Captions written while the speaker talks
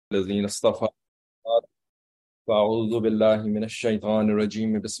الذين اصطفى فأعوذ بالله من الشيطان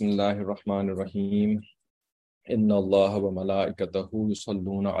الرجيم بسم الله الرحمن الرحيم إن الله وملائكته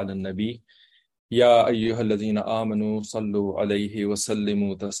يصلون على النبي يا أيها الذين آمنوا صلوا عليه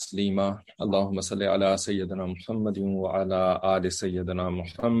وسلموا تسليما اللهم صل على سيدنا محمد وعلى آل سيدنا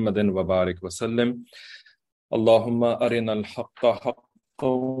محمد وبارك وسلم اللهم أرنا الحق حقا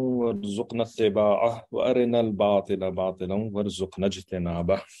وارزقنا اتباعه وأرنا الباطل باطلا وارزقنا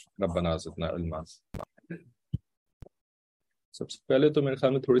اجتنابه ربنا زدنا علما. سب سے پہلے تو میرے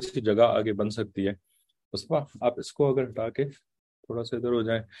خیال میں تھوڑی سی جگہ آگے بن سکتی ہے. مصطفیٰ آپ اس کو اگر ہٹا کے تھوڑا سا ادھر ہو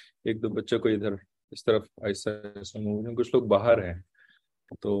جائیں, ایک دو بچے کو ادھر اس طرف ایسا ایسا موو, کچھ لوگ باہر ہیں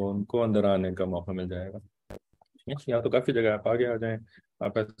تو ان کو اندر آنے کا موقع مل جائے گا. یہاں تو کافی جگہ, آپ آگے آ جائیں,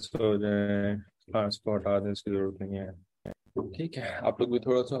 آپ ایسا ہو جائیں. ہاں اس کو ہٹا دیں, اس کی ضرورت نہیں ہے. ٹھیک ہے, آپ لوگ بھی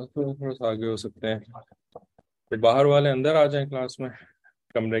تھوڑا سا آگے ہو سکتے ہیں. پھر باہر والے اندر آ جائیں کلاس میں,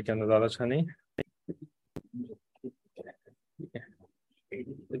 کمرے کے اندر, زیادہ اچھا نہیں.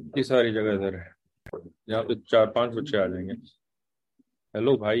 اتنی ساری جگہ ادھر ہے, یہاں پہ 4-5 بچے آ جائیں گے.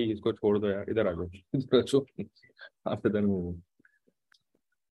 ہیلو بھائی, اس کو چھوڑ دو یار, ادھر آ جاؤ, ادھر آ جاؤ, آپ ادھر میں.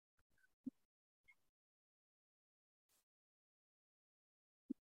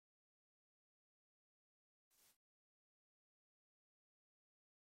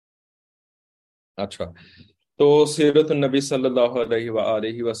 اچھا, تو سیرت النبی صلی اللہ علیہ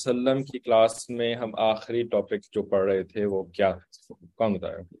وآلہ وسلم کی کلاس میں ہم آخری ٹاپک جو پڑھ رہے تھے وہ کیا تھا؟ کون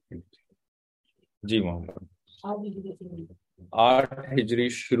بتایا؟ جی محمد. 8 ہجری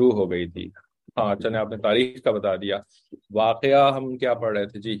شروع ہو گئی تھی. ہاں چلیں, آپ نے تاریخ کا بتا دیا. واقعہ ہم کیا پڑھ رہے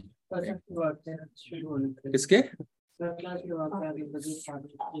تھے جی؟ کس کے؟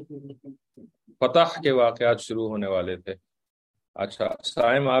 فتح کے واقعات شروع ہونے والے تھے. اچھا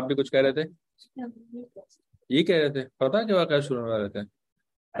سائم, آپ بھی کچھ کہہ رہے تھے؟ یہ کہہ رہے تھے فتح کے واقعات شروع ہونے والے تھے.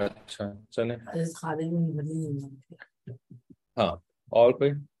 اچھا چلیں. ہاں اور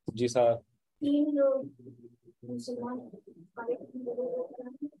کوئی؟ جی صاحب.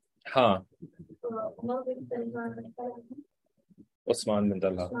 ہاں عثمان بن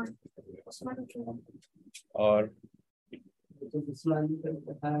طلحہ. اور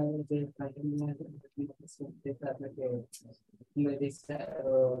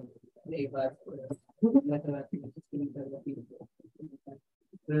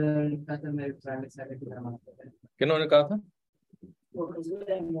کنہوں نے کہا تھا؟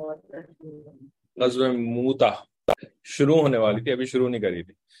 غزوہ موتا شروع ہونے والی تھی, ابھی شروع نہیں کری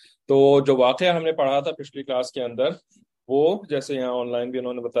تھی. تو جو واقعہ ہم نے پڑھا تھا پچھلی کلاس کے اندر, وہ جیسے یہاں آن لائن بھی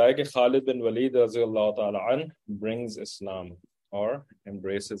انہوں نے بتایا کہ خالد بن ولید رضی اللہ تعالی عنہ برنگز اسلام اور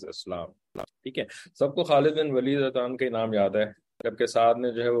embraces اسلام. ٹھیک ہے, سب کو خالد بن ولید رضی اللہ عنہ کا نام یاد ہے, جبکہ ساتھ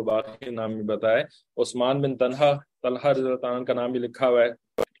نے جو ہے وہ باقی نام بھی بتائے. عثمان بن طلحہ رضی اللہ عنہ کا نام بھی لکھا ہوا ہے,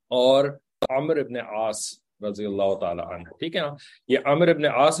 اور عمر ابن عاص رضی اللہ تعالی عنہ. ٹھیک ہے نا, یہ عمر ابن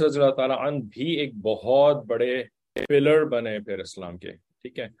عاص رضی اللہ تعالی عنہ بھی ایک بہت بڑے پلر بنے پھر اسلام کے.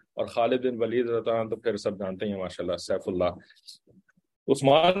 ٹھیک ہے, اور خالد بن ولید رضی اللہ عنہ تو پھر سب جانتے ہیں ماشاءاللہ, سیف اللہ.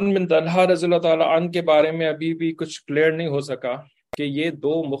 عثمان بن طلحہ رضی اللہ تعالی عنہ کے بارے میں ابھی بھی کچھ کلیئر نہیں ہو سکا کہ یہ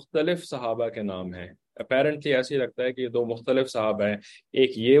 2 مختلف صحابہ کے نام ہیں. اپیرنٹلی ایسے ہی لگتا ہے کہ یہ 2 مختلف صحابہ ہیں,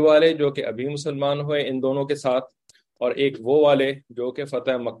 ایک یہ والے جو کہ ابھی مسلمان ہوئے ان دونوں کے ساتھ, اور ایک وہ والے جو کہ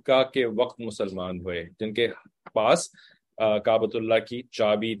فتح مکہ کے وقت مسلمان ہوئے, جن کے پاس کعبۃ اللہ کی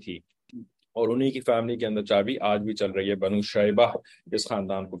چابی تھی, اور انہی کی فیملی کے اندر چابی آج بھی چل رہی ہے, بنو شیبہ اس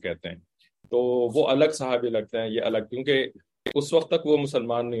خاندان کو کہتے ہیں. تو وہ الگ صحابی لگتے ہیں, یہ الگ, کیونکہ اس وقت تک وہ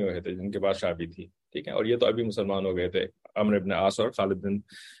مسلمان نہیں ہوئے تھے جن کے پاس چابی تھی. ٹھیک ہے, اور یہ تو ابھی مسلمان ہو گئے تھے, عمرو ابن عاص اور خالد بن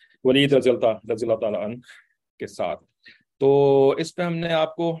ولید رضی اللہ تعالی عنہ کے ساتھ. تو اس پہ ہم نے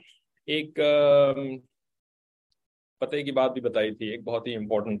آپ کو ایک پتہ کی بات بھی بتائی تھی, ایک بہت ہی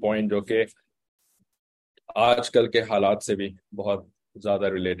امپورٹنٹ پوائنٹ جو کہ آج کل کے حالات سے بھی بہت زیادہ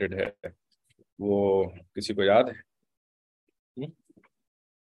ریلیٹڈ ہے. وہ کسی کو یاد ہے؟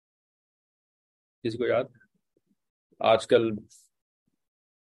 کسی کو یاد؟ آج کل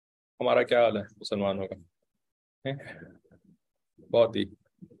ہمارا کیا حال ہے مسلمانوں کا؟ بہت ہی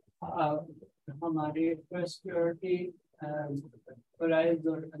ہماری first priority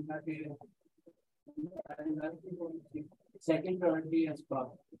second priority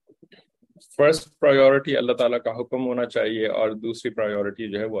first priority اللہ تعالیٰ کا حکم ہونا چاہیے, اور دوسری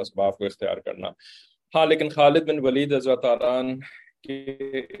پرائیورٹی جو ہے وہ اسباب کو اختیار کرنا. ہاں لیکن خالد بن ولید رضی اللہ تعالیٰ عنہ کے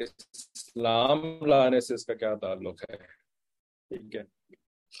اسلام لانے سے اس کا کیا تعلق ہے؟ ٹھیک ہے,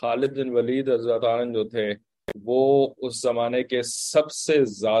 خالد بن ولید رضی اللہ عنہ جو تھے وہ اس زمانے کے سب سے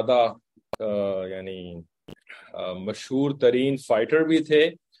زیادہ یعنی مشہور ترین فائٹر بھی تھے,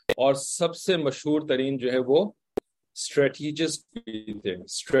 اور سب سے مشہور ترین جو ہے وہ اسٹریٹجسٹ بھی تھے.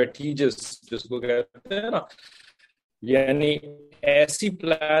 اسٹریٹجسٹ جس کو کہتے ہیں نا, یعنی ایسی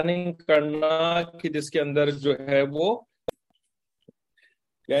پلاننگ کرنا کہ جس کے اندر جو ہے وہ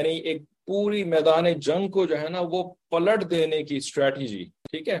یعنی ایک پوری میدان جنگ کو جو ہے نا وہ پلٹ دینے کی اسٹریٹجی.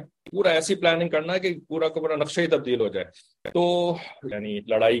 ٹھیک ہے, پورا ایسی پلاننگ کرنا کہ پورا کا پورا نقشہ ہی تبدیل ہو جائے. تو یعنی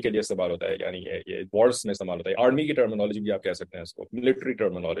لڑائی کے لیے استعمال ہوتا ہے, یعنی یہ وارز میں استعمال ہوتا ہے. آرمی کی ٹرمینالوجی بھی آپ کہہ سکتے ہیں اس کو, ملٹری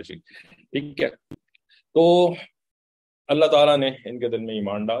ٹرمینالوجی. ٹھیک ہے, تو اللہ تعالیٰ نے ان کے دل میں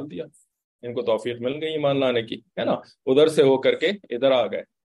ایمان ڈال دیا, ان کو توفیق مل گئی ایمان لانے کی, ہے نا. ادھر سے ہو کر کے ادھر آ گئے,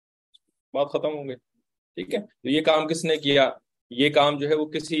 بات ختم ہو گئی. ٹھیک ہے, تو یہ کام کس نے کیا؟ یہ کام جو ہے وہ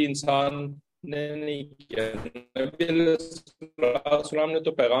کسی انسان نے نہیں کیا. نبی علیہ السلام نے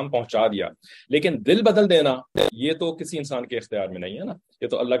تو پیغام پہنچا دیا, لیکن دل بدل دینا یہ تو کسی انسان کے اختیار میں نہیں ہے نا, یہ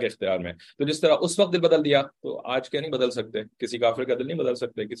تو اللہ کے اختیار میں. تو جس طرح اس وقت دل بدل دیا, تو آج کیا نہیں بدل سکتے؟ کسی کافر کا دل نہیں بدل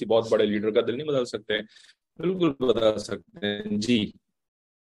سکتے, کسی بہت بڑے لیڈر کا دل نہیں بدل سکتے. بالکل بدل سکتے ہیں جی.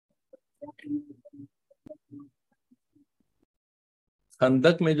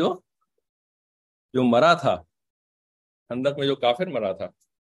 خندق میں جو مرا تھا, خندق میں جو کافر مرا تھا,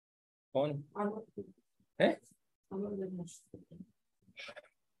 کون ہے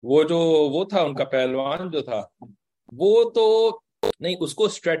وہ تھا ان کا پہلوان جو تھا, وہ تو نہیں, اس کو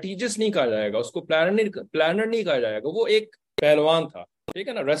اسٹریٹجسٹ نہیں کہا جائے گا, اس کو پلانر نہیں کہا جائے گا. وہ ایک پہلوان تھا, ٹھیک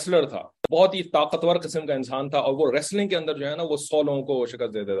ہے نا, ریسلر تھا, بہت ہی طاقتور قسم کا انسان تھا. اور وہ ریسلنگ کے اندر جو ہے نا وہ 100 لوگوں کو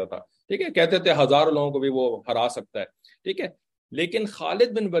شکست دے دیتا تھا. ٹھیک ہے, کہتے تھے 1000 لوگوں کو بھی وہ ہرا سکتا ہے. ٹھیک ہے, لیکن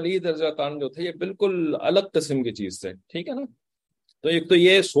خالد بن ولید رضی اللہ عنہ جو تھے یہ بالکل الگ قسم کی چیز تھے. ٹھیک ہے نا, تو ایک تو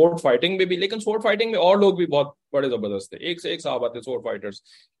یہ سورڈ فائٹنگ میں بھی, لیکن سورڈ فائٹنگ میں اور لوگ بھی بہت بڑے زبردست تھے, ایک سے ایک صحابہ تھے سورڈ فائٹرز.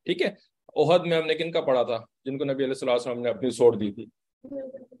 ٹھیک ہے, احد میں ہم نے کن کا پڑھا تھا جن کو نبی علیہ السلام نے اپنی سورڈ دی تھی؟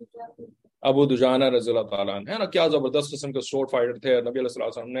 ابو دجانہ رضی اللہ تعالیٰ عنہ, ہے نا. کیا زبردست قسم کے سورڈ فائٹر تھے. نبی علیہ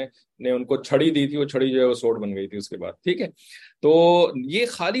السلام نے ان کو چھڑی دی تھی, وہ چھڑی جو ہے وہ سورڈ بن گئی تھی اس کے بعد. ٹھیک ہے, تو یہ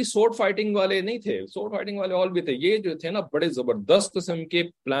خالی سورڈ فائٹنگ والے نہیں تھے, سورڈ فائٹنگ والے اور بھی تھے. یہ جو تھے نا بڑے زبردست قسم کے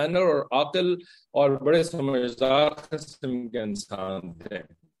پلانر اور عاقل اور بڑے سمجھدار قسم کے انسان تھے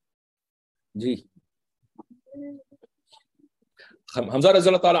جی. حمزہ رضی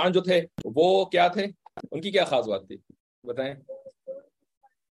اللہ تعالیٰ عنہ جو تھے وہ کیا تھے, ان کی کیا خاص بات تھی بتائیں؟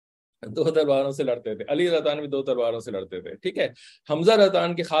 2 تلواروں سے لڑتے تھے. علی رضی اللہ عنہ بھی 2 تلواروں سے لڑتے تھے. ٹھیک ہے, حمزہ رضی اللہ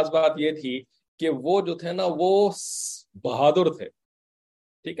عنہ کی خاص بات یہ تھی کہ وہ جو تھے نا وہ بہادر تھے.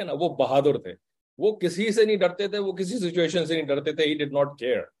 ٹھیک ہے نا, وہ بہادر تھے, وہ کسی سے نہیں ڈرتے تھے, وہ کسی سچویشن سے نہیں ڈرتے تھے. ہی ڈڈ ناٹ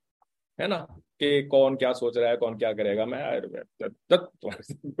کیئر, ہے نا, کہ کون کیا سوچ رہا ہے, کون کیا کرے گا, میں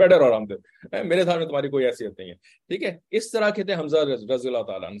بیٹر اور میرے سامنے تمہاری کوئی حیثیت نہیں ہے. ٹھیک ہے, اس طرح کے تھے حمزہ رضی اللہ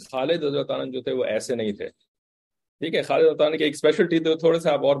تعالیٰ عنہ. خالد رضی اللہ تعالیٰ عنہ جو تھے وہ ایسے نہیں تھے. ٹھیک ہے, خالد رضی اللہ عنہ کی ایک اسپیشلٹی تھی, تھوڑے سے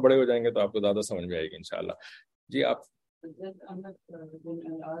آپ اور بڑے ہو جائیں گے تو آپ کو زیادہ سمجھ میں آئے گی انشاءاللہ. جی آپ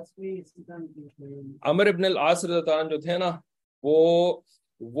عمر ابن العاص رضی اللہ عنہ جو تھے نا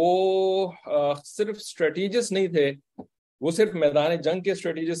وہ صرف اسٹریٹجسٹ نہیں تھے, وہ صرف میدان جنگ کے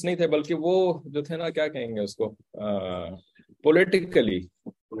اسٹریٹجسٹ نہیں تھے, بلکہ وہ جو تھے نا کیا کہیں گے اس کو, پولیٹیکلی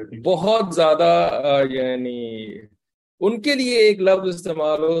بہت زیادہ یعنی ان کے لیے ایک لفظ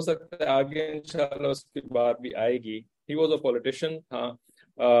استعمال ہو سکتا ہے, آگے انشاءاللہ اس کی بات بھی آئے گی. He was a politician. ہاں,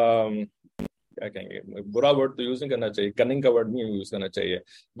 کیا کہیں گے, برا ورڈ تو یوز نہیں کرنا چاہیے, کننگ کا ورڈ نہیں یوز کرنا چاہیے.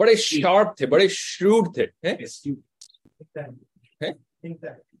 بڑے شارپ تھے, بڑے شروڈ تھے.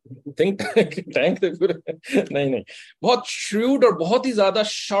 تھنک ٹینک نہیں, بہت شریوڈ اور بہت ہی زیادہ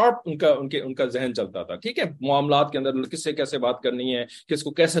شارپ ان کا ذہن چلتا تھا. ٹھیک ہے, معاملات کے اندر کس سے کیسے بات کرنی ہے, کس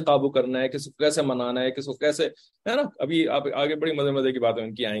کو کیسے قابو کرنا ہے, کس کو کیسے منانا ہے, کس کو کیسے, ہے نا. ابھی آپ آگے بڑی مزے کی باتیں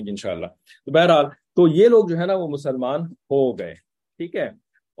ان کی آئیں گی انشاءاللہ. تو بہرحال تو یہ لوگ جو ہے نا وہ مسلمان ہو گئے. ٹھیک ہے,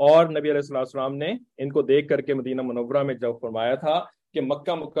 اور نبی علیہ السلام نے ان کو دیکھ کر کے مدینہ منورہ میں جب فرمایا تھا کہ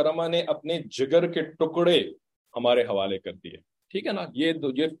مکہ مکرمہ نے اپنے جگر کے ٹکڑے ہمارے حوالے کر دیے. ٹھیک ہے نا, یہ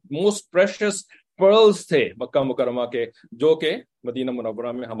موسٹ پریشس پرلز تھے مکہ مکرمہ کے, جو کہ مدینہ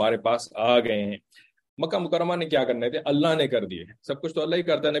منورہ میں ہمارے پاس آ گئے ہیں. مکہ مکرمہ نے کیا کرنے تھے, اللہ نے کر دیے. سب کچھ تو اللہ ہی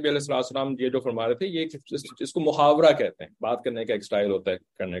کرتا ہے. نبی علیہ السلام یہ جو فرما رہے تھے, یہ اس کو محاورہ کہتے ہیں, بات کرنے کا ایک سٹائل ہوتا ہے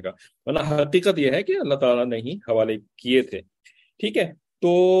کرنے کا, ورنہ حقیقت یہ ہے کہ اللہ تعالیٰ نے ہی حوالے کیے تھے. ٹھیک ہے,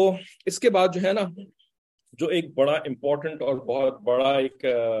 تو اس کے بعد جو ہے نا جو ایک بڑا امپورٹنٹ اور بہت بڑا ایک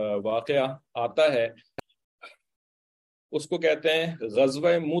واقعہ آتا ہے, اس کو کہتے ہیں غزوہ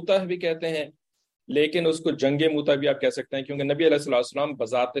موتہ بھی کہتے ہیں, لیکن اس کو جنگ موتہ بھی آپ کہہ سکتے ہیں, کیونکہ نبی علیہ السلام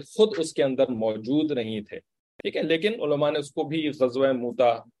بذات خود اس کے اندر موجود نہیں تھے. ٹھیک ہے, لیکن علماء نے اس کو بھی غزوہ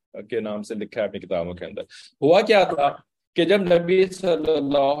موتہ کے نام سے لکھا ہے اپنی کتابوں کے اندر. ہوا کیا تھا کہ جب نبی صلی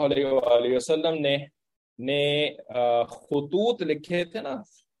اللہ علیہ وآلہ وسلم نے خطوط لکھے تھے نا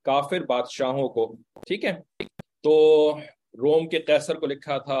کافر بادشاہوں کو, ٹھیک ہے, تو روم کے قیصر کو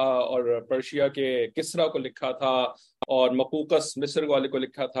لکھا تھا، اور پرشیا کے کسرا کو لکھا تھا، اور مقوقس مصر والے کو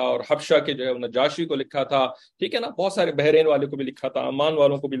لکھا تھا، اور حبشہ کے جو ہے نجاشی کو لکھا تھا، ٹھیک ہے نا، بہت سارے بحرین والے کو بھی لکھا تھا، عمان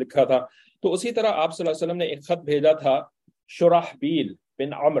والوں کو بھی لکھا تھا. تو اسی طرح آپ صلی اللہ علیہ وسلم نے ایک خط بھیجا تھا شرحبیل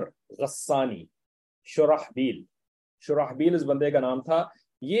بن عمر غسانی. شرحبیل اس بندے کا نام تھا.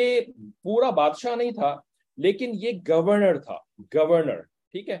 یہ پورا بادشاہ نہیں تھا، لیکن یہ گورنر تھا، گورنر،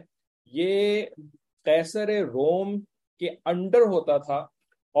 ٹھیک ہے. یہ قیصر روم کے انڈر ہوتا تھا،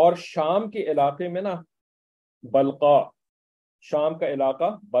 اور شام کے علاقے میں نا بلقا، شام کا علاقہ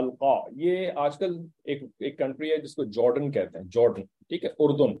بلقا، یہ آج کل ایک کنٹری ہے جس کو جارڈن کہتے ہیں، جارڈن، ٹھیک ہے،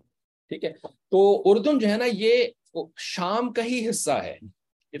 اردن، ٹھیک ہے. تو اردن جو ہے نا یہ شام کا ہی حصہ ہے،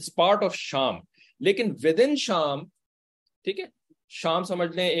 اٹس پارٹ آف شام، لیکن ود ان شام، ٹھیک ہے، شام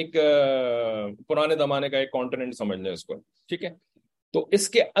سمجھ لیں ایک پرانے زمانے کا ایک کانٹیننٹ سمجھ لیں اس کو، ٹھیک ہے. تو اس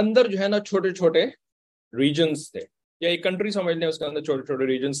کے اندر جو ہے نا چھوٹے چھوٹے ریجنز تھے، یا ایک کنٹری سمجھ لیں، اس کے اندر چھوٹے چھوٹے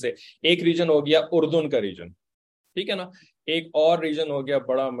ریجنز تھے. ایک ریجن ہو گیا اردن کا ریجن، ٹھیک ہے نا. ایک اور ریجن ہو گیا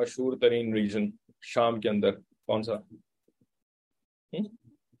بڑا مشہور ترین ریجن شام کے اندر، کون سا؟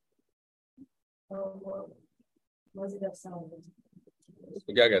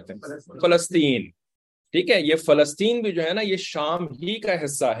 کیا کہتے ہیں؟ فلسطین، ٹھیک ہے. یہ فلسطین بھی جو ہے نا یہ شام ہی کا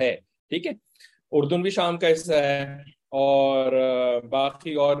حصہ ہے، ٹھیک ہے. اردن بھی شام کا حصہ ہے، اور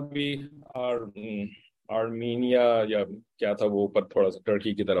باقی اور بھی آرمینیا یا کیا تھا وہ اوپر تھوڑا سا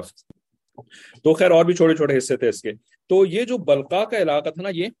ٹرکی کی طرف. تو خیر اور بھی چھوٹے چھوٹے حصے تھے اس کے. تو یہ جو بلقا کا علاقہ تھا نا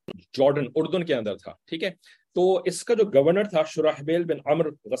یہ جارڈن، اردن کے اندر تھا، ٹھیک ہے. تو اس کا جو گورنر تھا شرحبیل بن عمر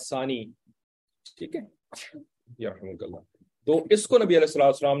غسانی، ٹھیک ہے، یرحمک اللہ. تو اس کو نبی علیہ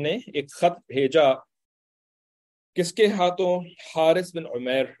السلام نے ایک خط بھیجا، کس کے ہاتھوں؟ حارث بن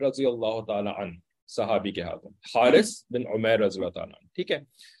عمیر رضی اللہ تعالی عنہ، صحابی کے ہاتھوں، حارث بن عمیر رضی اللہ تعالی عنہ، ٹھیک ہے.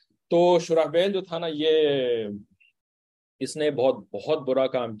 تو شرحبیل جو تھا نا یہ اس نے بہت برا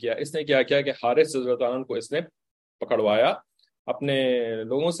کام کیا. اس نے کیا کیا کہ حارث رضی اللہ تعالی عنہ کو اس نے پکڑوایا اپنے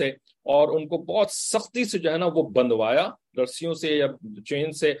لوگوں سے، اور ان کو بہت سختی سے جو ہے نا وہ بندوایا رسیوں سے یا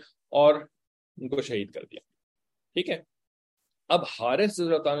چین سے، اور ان کو شہید کر دیا، ٹھیک ہے. اب حارث رضی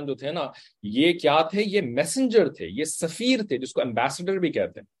اللہ تعالیٰ جو تھے نا یہ کیا تھے؟ یہ میسنجر تھے، یہ سفیر تھے، جس کو ایمبیسڈر بھی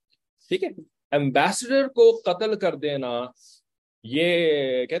کہتے ہیں، ٹھیک ہے. ایمبیسڈر کو قتل کر دینا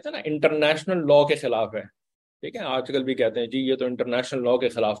یہ کہتے ہیں نا انٹرنیشنل لا کے خلاف ہے، ٹھیک ہے. آج کل بھی کہتے ہیں جی یہ تو انٹرنیشنل لا کے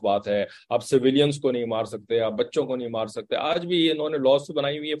خلاف بات ہے، آپ سویلینز کو نہیں مار سکتے، آپ بچوں کو نہیں مار سکتے. آج بھی انہوں نے لاز تو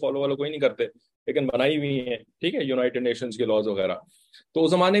بنائی ہوئی ہے، فالو والو کوئی نہیں کرتے، لیکن بنائی ہوئی ہیں، ٹھیک ہے، یونائٹڈ نیشنز کے لاز وغیرہ. تو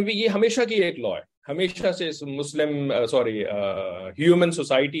اس زمانے میں یہ ہمیشہ کی ایک لا ہے، ہمیشہ سے اس مسلم ہیومن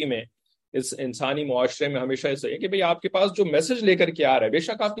سوسائٹی میں، اس انسانی معاشرے میں ہمیشہ اس ہے کہ بھئی آپ کے پاس جو میسج لے کر کے آ رہا ہے، بے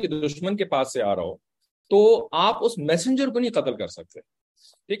شک آپ کے دشمن کے پاس سے آ رہا ہو، تو آپ اس میسنجر کو نہیں قتل کر سکتے،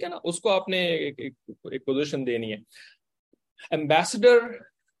 ٹھیک ہے نا. اس کو آپ نے ایک پوزیشن دینی ہے. ایمبیسڈر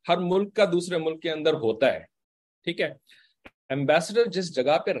ہر ملک کا دوسرے ملک کے اندر ہوتا ہے، ٹھیک ہے. ایمبیسڈر جس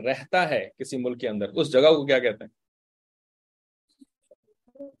جگہ پہ رہتا ہے کسی ملک کے اندر، اس جگہ کو کیا کہتے ہیں؟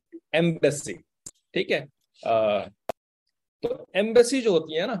 ایمبیسی، ٹھیک ہے. تو ایمبیسی جو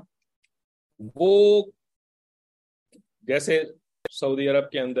ہوتی ہے نا وہ جیسے سعودی عرب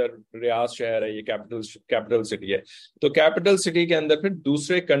کے اندر ریاض شہر ہے، یہ کیپٹل سٹی ہے، تو کیپٹل سٹی کے اندر پھر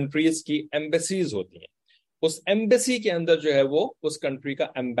دوسرے کنٹریز کی ایمبیسیز ہوتی ہیں. اس ایمبیسی کے اندر جو ہے وہ اس کنٹری کا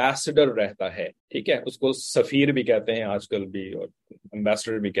ایمبیسڈر رہتا ہے، ٹھیک ہے. اس کو سفیر بھی کہتے ہیں آج کل بھی، اور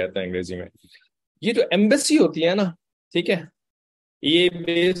ایمبیسڈر بھی کہتے ہیں انگریزی میں. یہ جو ایمبیسی ہوتی ہے نا، ٹھیک ہے، یہ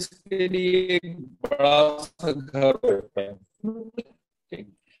بیسیکلی ایک بڑا سا گھر ہوتا ہے.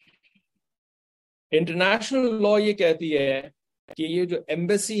 انٹرنیشنل لا یہ کہتی ہے کہ یہ جو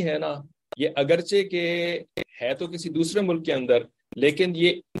ایمبیسی ہے نا یہ اگرچہ کہ ہے تو کسی دوسرے ملک کے اندر، لیکن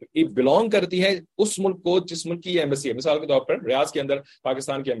یہ بلونگ کرتی ہے اس ملک کو جس ملک کی یہ ایمبیسی ہے. مثال کے طور پر ریاض کے اندر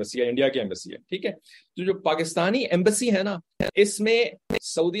پاکستان کی ایمبیسی ہے، انڈیا کی ایمبیسی ہے، ٹھیک ہے. تو جو پاکستانی ایمبیسی ہے نا اس میں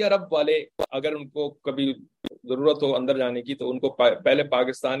سعودی عرب والے اگر ان کو کبھی ضرورت ہو اندر جانے کی تو ان کو پہلے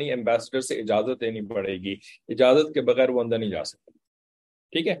پاکستانی ایمبیسڈر سے اجازت دینی پڑے گی، اجازت کے بغیر وہ اندر نہیں جا سکتے،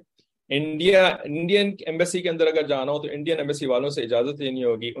 ٹھیک ہے. انڈین ایمبیسی کے اندر اگر جانا ہو تو انڈین ایمبیسی والوں سے اجازت لینی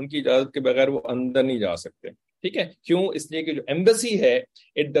ہوگی، ان کی اجازت کے بغیر وہ اندر نہیں جا سکتے، ٹھیک ہے. کیوں؟ اس لیے کہ جو ایمبیسی ہے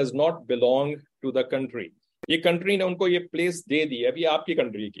it does not belong to the country. یہ کنٹری نے ان کو یہ پلیس دے دی ہے، ابھی آپ کی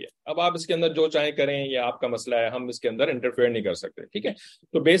کنٹری کی ہے، اب آپ اس کے اندر جو چاہیں کریں، یہ آپ کا مسئلہ ہے، ہم اس کے اندر انٹرفیئر نہیں کر سکتے، ٹھیک ہے.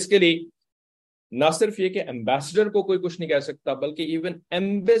 تو بیسیکلی نہ صرف یہ کہ ایمبیسڈر کو کوئی کچھ نہیں کہہ سکتا، بلکہ ایون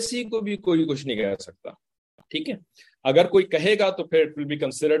ایمبیسی کو بھی کوئی کچھ نہیں کہہ سکتا، ٹھیک ہے. اگر کوئی کہے گا تو پھر it will be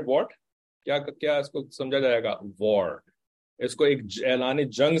considered what, کیا اس کو سمجھا جائے گا؟ وار. اس کو ایک اعلان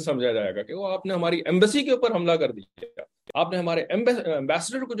جنگ سمجھا جائے گا کہ وہ آپ نے ہماری ایمبیسی کے اوپر حملہ کر دیا، آپ نے ہمارے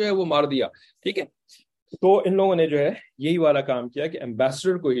ایمبیسڈر کو جو ہے وہ مار دیا، ٹھیک ہے. تو ان لوگوں نے جو ہے یہی والا کام کیا کہ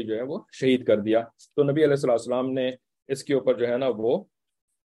ایمبیسڈر کو ہی جو ہے وہ شہید کر دیا. تو نبی علیہ السلام نے اس کے اوپر جو ہے نا وہ آپ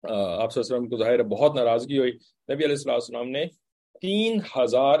صلی اللہ علیہ وسلم کو ظاہر ہے بہت ناراضگی ہوئی. نبی علیہ السلام نے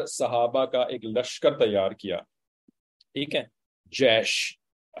 3,000 صحابہ کا ایک لشکر تیار کیا. ٹھیک ہے, جیش,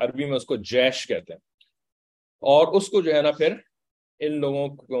 عربی میں اس کو جیش کہتے ہیں. اور اس کو جو ہے نا پھر ان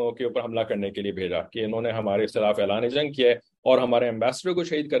لوگوں کے اوپر حملہ کرنے کے لیے بھیجا کہ انہوں نے ہمارے خلاف اعلان جنگ کیا ہے اور ہمارے ایمبیسڈر کو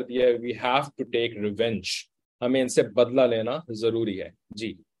شہید کر دیا ہے. We have to take revenge, ہمیں ان سے بدلہ لینا ضروری ہے.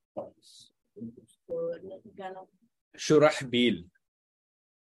 جی, شرحبیل.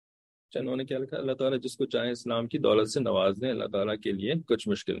 انہوں نے کیا لکھا, اللہ تعالیٰ جس کو چاہے اسلام کی دولت سے نواز دیں, اللہ تعالیٰ کے لیے کچھ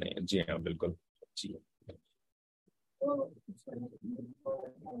مشکل نہیں ہے. جی ہاں بالکل. جی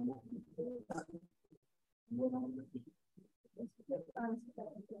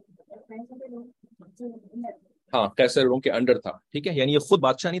ہاں, قیصر روم کے انڈر تھا. ٹھیک ہے, یعنی یہ خود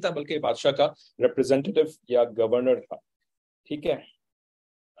بادشاہ نہیں تھا بلکہ بادشاہ کا ریپرزینٹیٹو یا گورنر تھا. ٹھیک ہے.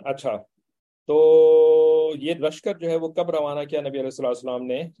 اچھا, تو یہ لشکر جو ہے وہ کب روانہ کیا نبی علیہ السلام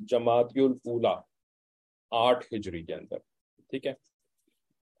نے؟ جمادی الاولیٰ 8 ہجری کے اندر. ٹھیک ہے.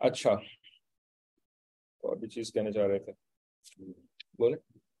 اچھا, اور بھی چیز کہنا چاہ رہے تھے, بولے.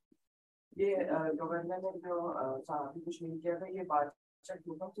 یہ گورنر نے جو صحابی کو شہید کیا تھا یہ بادشاہ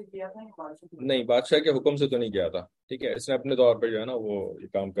کے حکم سے کیا تھا یا بادشاہ نہیں, بادشاہ کے حکم سے تو نہیں کیا تھا. ٹھیک ہے, اس نے اپنے طور پہ جو ہے نا وہ یہ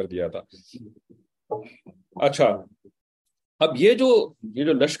کام کر دیا تھا. اچھا, اب یہ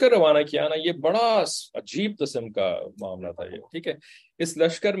جو لشکر روانہ کیا نا, یہ بڑا عجیب قسم کا معاملہ تھا یہ. ٹھیک ہے, اس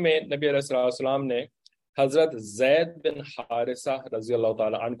لشکر میں نبی علیہ السلام نے حضرت زید بن حارثہ رضی اللہ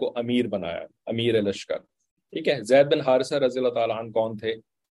تعالیٰ عنہ کو امیر بنایا, امیر لشکر. ٹھیک ہے, زید بن حارثہ رضی اللہ تعالیٰ عنہ کون تھے؟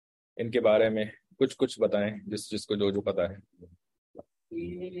 ان کے بارے میں کچھ بتائیں, جس کو جو پتا ہے.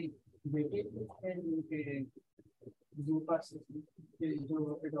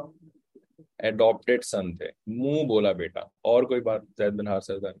 ایڈاپٹیڈ سن تھے, منہ بولا بیٹا. اور کوئی بات زید بن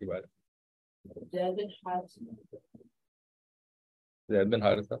حارثہ کے بارے میں؟ زید بن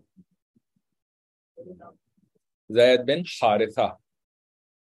حارثہ, زید بن حارثہ.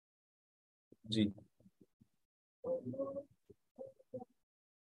 جی,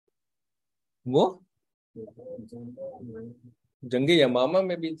 وہ جنگ یمامہ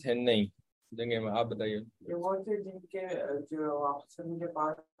میں بھی تھے؟ نہیں, جنگ میں آپ بتائیے. وہ تھے جن کے جو واپس کرنے کے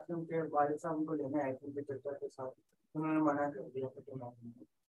بعد ان کے والد صاحب ان کو لینے آئے تھے ان کے چچا کے ساتھ, انہوں نے منع کر دیا.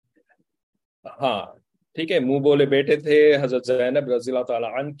 ہاں ٹھیک ہے, منہ بولے بیٹے تھے, حضرت زینب رضی اللہ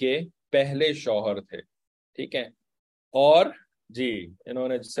تعالیٰ عنہ کے پہلے شوہر تھے. ٹھیک ہے, اور جی انہوں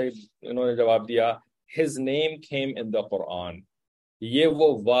نے جواب دیا, his name came in the Quran. یہ وہ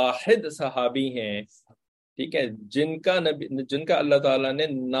واحد صحابی ہیں, ٹھیک ہے, جن کا اللہ تعالیٰ نے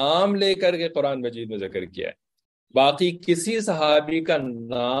نام لے کر کے قرآن مجید میں ذکر کیا ہے. باقی کسی صحابی کا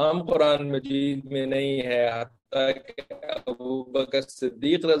نام قرآن مجید میں نہیں ہے, حتیٰ کہ ابو بکر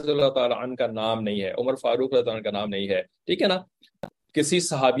صدیق رضی اللہ تعالیٰ عنہ کا نام نہیں ہے, عمر فاروق رضی اللہ عنہ کا نام نہیں ہے. ٹھیک ہے نا, کسی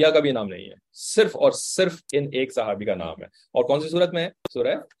صحابیہ کا بھی نام نہیں ہے, صرف اور صرف ان ایک صحابی کا نام ہے. اور کون سی صورت میں ہے؟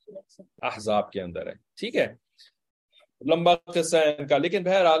 سورہ احزاب کے اندر ہے. ٹھیک ہے, لمبا قصہ ہے ان کا, لیکن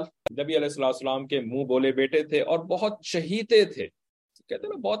بہرحال نبی علیہ السلام کے منہ بولے بیٹے تھے اور بہت چہیتے تھے. کہتے ہیں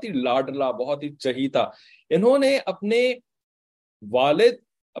نا, بہت ہی لاڈلا, بہت ہی چہیتا. انہوں نے اپنے والد,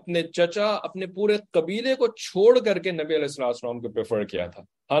 اپنے چچا, اپنے پورے قبیلے کو چھوڑ کر کے نبی علیہ السلام کو پریفر کیا تھا.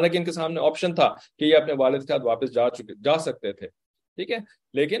 حالانکہ ان کے سامنے آپشن تھا کہ یہ اپنے والد کے ساتھ واپس جا سکتے تھے. ٹھیک ہے,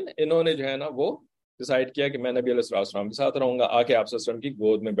 لیکن انہوں نے جو ہے نا وہ ڈیسائیڈ کیا کہ میں نبی علیہ السلام کے ساتھ رہوں گا. آ کے آپ صلی اللہ علیہ وسلم کی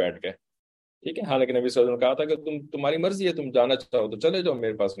گود میں بیٹھ گئے. ٹھیک ہے, حالانکہ نبی صلی اللہ علیہ وسلم نے کہا تھا کہ تمہاری مرضی ہے, تم جانا چاہو تو چلے جاؤ,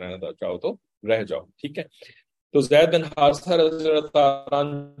 میرے پاس رہنا چاہو تو رہ جاؤ. ٹھیک ہے, تو زید بن حارثہ رضی اللہ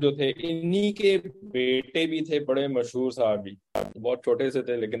عنہ جو تھے, انہی کے بیٹے بھی تھے بڑے مشہور صحابی. بہت چھوٹے سے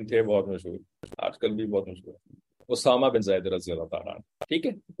تھے لیکن تھے بہت مشہور, آج کل بھی بہت مشہور, اسامہ بن زید رضی اللہ تعالیٰ عنہ. ٹھیک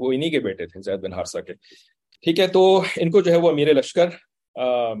ہے, وہ انہی کے بیٹے تھے زید بن حارثہ کے. ٹھیک ہے, تو ان کو جو ہے وہ امیر لشکر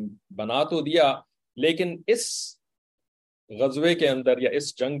بنا تو دیا, لیکن اس غزوے کے اندر یا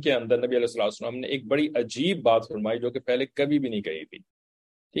اس جنگ کے اندر نبی علیہ السلام نے ایک بڑی عجیب بات فرمائی جو کہ پہلے کبھی بھی نہیں کہی تھی.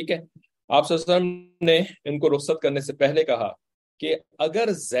 ٹھیک ہے, آپ صلی اللہ علیہ وسلم نے ان کو رخصت کرنے سے پہلے کہا کہ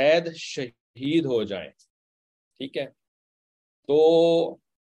اگر زید شہید ہو جائیں, ٹھیک ہے, تو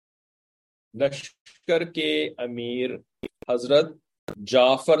لشکر کے امیر حضرت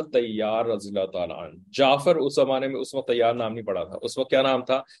جعفر طیار رضی اللہ تعالیٰ عنہ. جعفر اس زمانے میں اس وقت طیار نام نہیں پڑا تھا, اس وقت کیا نام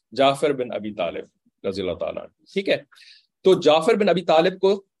تھا؟ جعفر بن ابی طالب رضی اللہ تعالیٰ عنہ. ٹھیک ہے, تو جعفر بن ابی طالب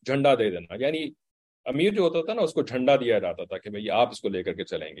کو جھنڈا دے دینا, یعنی امیر جو ہوتا تھا نا اس کو جھنڈا دیا جاتا تھا کہ بھئی آپ اس کو لے کر کے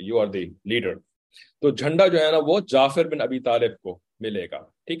چلیں گے, یو آر دی لیڈر. تو جھنڈا جو ہے نا وہ جعفر بن ابی طالب کو ملے گا.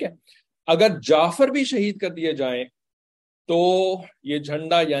 ٹھیک ہے, اگر جعفر بھی شہید کر دیے جائیں تو یہ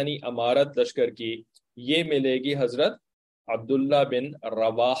جھنڈا یعنی امارت لشکر کی یہ ملے گی حضرت عبداللہ بن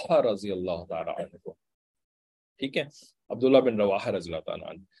رواحہ رضی اللہ تعالیٰ عنہ کو. ٹھیک ہے, عبداللہ بن رواحہ رضی اللہ تعالیٰ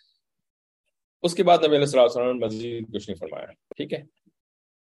عنہ. اس کے بعد نبی علیہ الصلوۃ والسلام نے مزید کچھ نہیں فرمایا. ٹھیک ہے,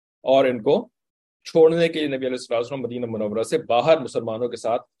 اور ان کو چھوڑنے کے لیے نبی علیہ الصلوۃ والسلام مدینہ منورہ سے باہر مسلمانوں کے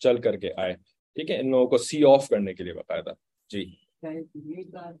ساتھ چل کر کے آئے. ٹھیک ہے, ان لوگوں کو سی آف کرنے کے لیے باقاعدہ. جی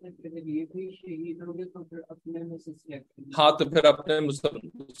ہاں, تو پھر اپنے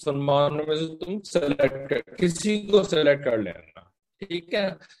مسلمانوں میں سے تم سلیکٹ کر, کسی کو سلیکٹ کر لینا. ٹھیک ہے,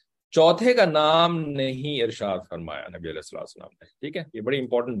 چوتھے کا نام نہیں ارشاد فرمایا نبی علیہ الصلوۃ والسلام نے. ٹھیک ہے, یہ بڑی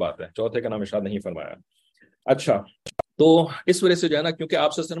امپورٹنٹ بات ہے, چوتھے کا نام ارشاد نہیں فرمایا. اچھا, تو اس وجہ سے جو ہے نا, کیونکہ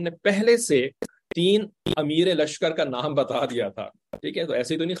آپ صلی اللہ علیہ وسلم نے پہلے سے 3 امیر لشکر کا نام بتا دیا تھا. ٹھیک ہے, تو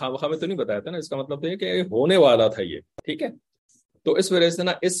ایسے ہی تو نہیں, خواہ میں تو نہیں بتایا تھا نا, اس کا مطلب تو یہ کہ ہونے والا تھا یہ. ٹھیک ہے, تو اس وجہ سے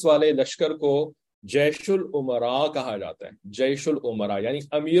نا اس والے لشکر کو جیش العمراء کہا جاتا ہے. جیش العمراء یعنی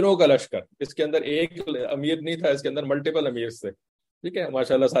امیروں کا لشکر. اس کے اندر ایک امیر نہیں تھا, اس کے اندر ملٹیپل امیر تھے. ٹھیک ہے,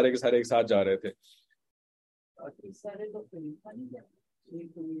 ماشاءاللہ سارے کے سارے ایک ساتھ جا رہے تھے.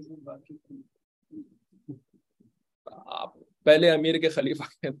 آپ پہلے امیر کے خلیفہ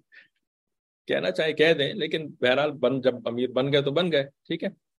کہنا چاہیں کہہ دیں, لیکن بہرحال جب امیر بن گئے تو بن گئے. ٹھیک ہے,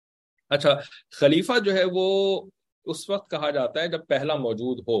 اچھا, خلیفہ جو ہے وہ اس وقت کہا جاتا ہے جب پہلا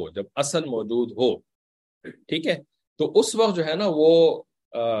موجود ہو, جب اصل موجود ہو. ٹھیک ہے, تو اس وقت جو ہے نا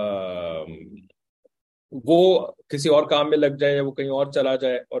وہ کسی اور کام میں لگ جائے, یا وہ کہیں اور چلا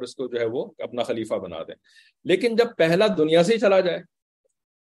جائے, اور اس کو جو ہے وہ اپنا خلیفہ بنا دیں. لیکن جب پہلا دنیا سے ہی چلا جائے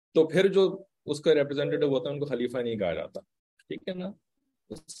تو پھر جو اس کا ریپرزینٹیٹو ہوتا ہے ان کو خلیفہ نہیں کہا جاتا. ٹھیک ہے نا,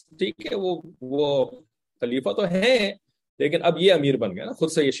 ٹھیک ہے, وہ خلیفہ تو ہیں, لیکن اب یہ امیر بن گیا نا,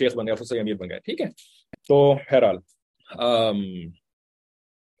 خود سے یہ شیخ بن گیا, خود سے یہ امیر بن گیا. ٹھیک ہے, تو بہرحال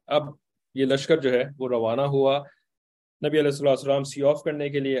اب یہ لشکر جو ہے وہ روانہ ہوا. نبی علیہ الصلوۃ والسلام سی آف کرنے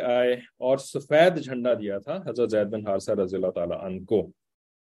کے لیے آئے, اور سفید جھنڈا دیا تھا حضرت زید بن حارثہ رضی اللہ تعالیٰ عنہ کو.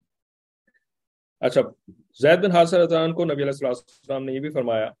 اچھا, زید بن حارثہ رضی اللہ عنہ کو نبی علیہ الصلوۃ والسلام نے یہ بھی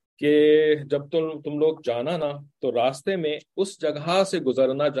فرمایا کہ جب تم لوگ جانا نا, تو راستے میں اس جگہ سے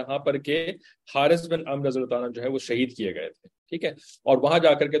گزرنا جہاں پر کہ حارث بن عمرو رضی اللہ عنہ جو ہے وہ شہید کیے گئے تھے. ٹھیک ہے, اور وہاں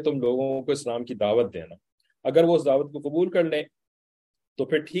جا کر کے تم لوگوں کو اسلام کی دعوت دینا. اگر وہ اس دعوت کو قبول کر لیں تو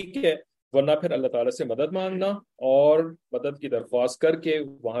پھر ٹھیک ہے, ورنہ پھر اللہ تعالیٰ سے مدد مانگنا اور مدد کی درخواست کر کے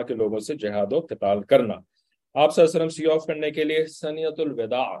وہاں کے لوگوں سے جہاد و قتال کرنا. آپ صلی اللہ علیہ وسلم سی آف کرنے کے لیے سنیت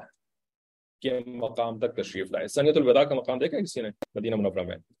الوداع کے مقام تک تشریف لائے. سنیت الوداع کا مقام دیکھا کسی نے مدینہ منورہ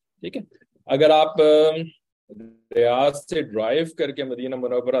میں؟ ٹھیک ہے, اگر آپ ریاض سے ڈرائیو کر کے مدینہ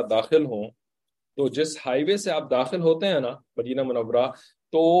منورہ داخل ہوں, تو جس ہائی وے سے آپ داخل ہوتے ہیں نا مدینہ منورہ,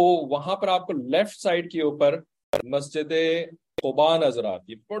 تو وہاں پر آپ کو لیفٹ سائڈ کے اوپر مسجد قباء نظر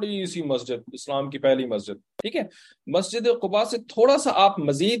آتی ہے, بڑی سی مسجد, اسلام کی پہلی مسجد. ٹھیک ہے, مسجد قباء سے تھوڑا سا آپ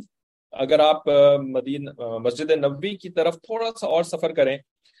مزید اگر آپ مسجد نبوی کی طرف تھوڑا سا اور سفر کریں,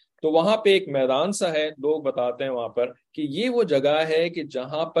 تو وہاں پہ ایک میدان سا ہے. لوگ بتاتے ہیں وہاں پر کہ یہ وہ جگہ ہے کہ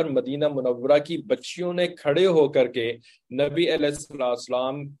جہاں پر مدینہ منورہ کی بچیوں نے کھڑے ہو کر کے نبی علیہ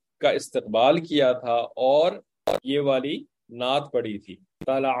السلام کا استقبال کیا تھا, اور یہ والی نعت پڑھی تھی,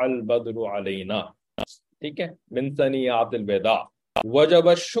 طلع البدر علینا. ٹھیک ہے, من ثنیات الوداع وجب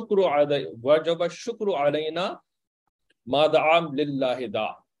الشکر علینا ما دعا للہ دا.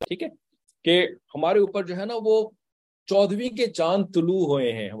 ٹھیک ہے, کہ ہمارے اوپر جو ہے نا وہ 14ویں کے چاند طلوع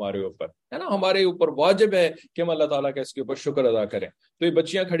ہوئے ہیں ہمارے اوپر, ہے نا, ہمارے اوپر واجب ہے کہ ہم اللہ تعالیٰ کا اس کے اوپر شکر ادا کریں. تو یہ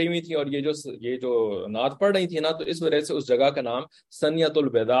بچیاں کھڑی ہوئی تھیں, اور یہ جو نعت پڑھ رہی تھی نا, تو اس وجہ سے اس جگہ کا نام سنیت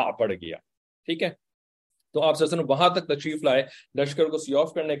الوداع پڑ گیا. ٹھیک ہے, تو آپ صلی اللہ علیہ وسلم وہاں تک تشریف لائے لشکر کو سی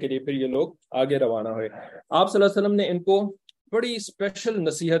آف کرنے کے لیے. پھر یہ لوگ آگے روانہ ہوئے. آپ صلی اللہ علیہ وسلم نے ان کو بڑی اسپیشل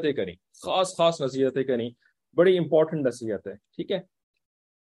نصیحتیں کریں, خاص نصیحتیں کریں, بڑی امپورٹنٹ نصیحت ہے. ٹھیک ہے,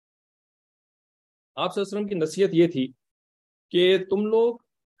 آپ صلی اللہ علیہ وسلم کی نصیحت یہ تھی کہ تم لوگ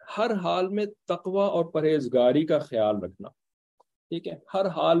ہر حال میں تقوی اور پرہیزگاری کا خیال رکھنا. ٹھیک ہے, ہر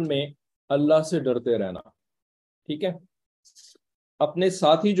حال میں اللہ سے ڈرتے رہنا. ٹھیک ہے, اپنے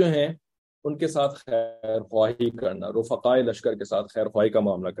ساتھی جو ہیں ان کے ساتھ خیر خواہی کرنا, رفقائے لشکر کے ساتھ خیر خواہی کا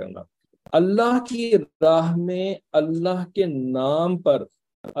معاملہ کرنا, اللہ کی راہ میں اللہ کے نام پر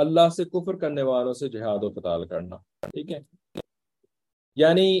اللہ سے کفر کرنے والوں سے جہاد و قتال کرنا. ٹھیک ہے,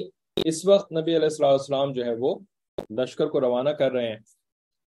 یعنی اس وقت نبی علیہ الصلوۃ والسلام جو ہے وہ لشکر کو روانہ کر رہے ہیں,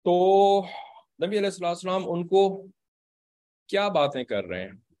 تو نبی علیہ الصلوۃ والسلام ان کو کیا باتیں کر رہے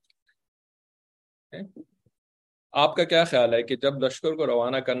ہیں؟ آپ کا کیا خیال ہے کہ جب لشکر کو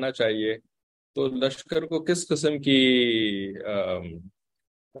روانہ کرنا چاہیے تو لشکر کو کس قسم کی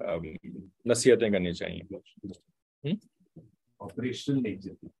نصیحتیں کرنی چاہیے؟ آپریشنل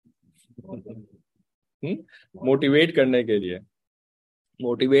موٹیویٹ کرنے کے لیے.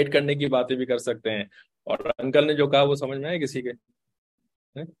 موٹیویٹ کرنے کی باتیں بھی کر سکتے ہیں. اور انکل نے جو کہا وہ سمجھ میں آئے کسی کے؟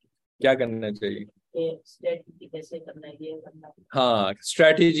 کیا کرنا چاہیے؟ ہاں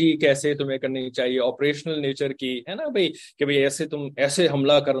اسٹریٹجی کیسے تمہیں کرنی چاہیے، آپریشنل نیچر کی ہے نا بھائی، کہ بھائی ایسے تم ایسے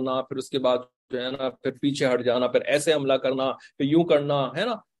حملہ کرنا، پھر اس کے بعد جو ہے نا پھر پیچھے ہٹ جانا، پھر ایسے حملہ کرنا، پھر یوں کرنا ہے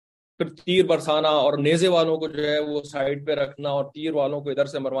نا، پھر تیر برسانا اور نیزے والوں کو جو ہے وہ سائڈ پہ رکھنا اور تیر والوں کو ادھر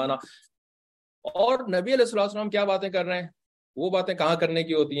سے مروانا. اور نبی علیہ الصلوۃ والسلام کیا باتیں کر رہے ہیں؟ وہ باتیں کہاں کرنے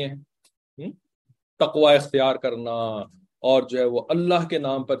کی ہوتی ہیں؟ تقوی اختیار کرنا، اور جو ہے وہ اللہ کے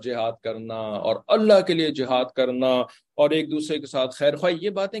نام پر جہاد کرنا، اور اللہ کے لیے جہاد کرنا، اور ایک دوسرے کے ساتھ خیر خواہ. یہ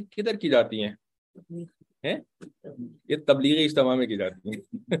باتیں کدھر کی جاتی ہیں؟ یہ تبلیغی اجتماع میں کی جاتی ہیں.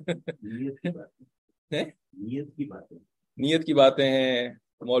 نیت کی باتیں ہیں،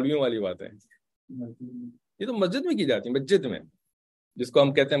 مولویوں والی باتیں. یہ تو مسجد میں کی جاتی ہیں، مسجد میں، جس کو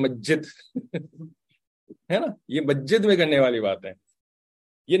ہم کہتے ہیں مسجد ہے نا. یہ مسجد میں کرنے والی باتیں،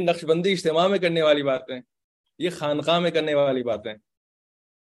 یہ نقشبندی اجتماع میں کرنے والی باتیں، یہ خانقاہ میں کرنے والی باتیں،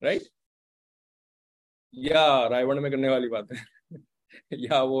 رائٹ، یا رائے گڑھ میں کرنے والی باتیں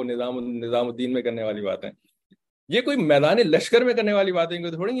یا وہ نظام الدین میں کرنے والی باتیں. یہ کوئی میدان لشکر میں کرنے والی باتیں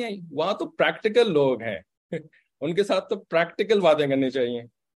کوئی تھوڑی ہیں. وہاں تو پریکٹیکل لوگ ہیں ان کے ساتھ تو پریکٹیکل باتیں کرنی چاہیے،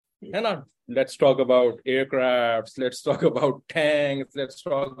 ہے نا. Let's talk about year craft, let's talk about tanks, let's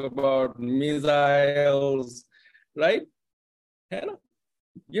talk about missiles, right, ہے نا.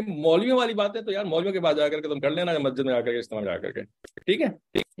 یہ مولویوں والی باتیں تو یار مولویوں کے بعد جا کر کے تم کر لینا، مسجد میں جا کر کے اجتماع جا کر کے، ٹھیک ہے،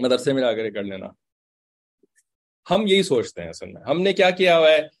 مدرسے میں جا کر کے کر لینا. ہم یہی سوچتے ہیں اصل میں. ہم نے کیا کیا ہوا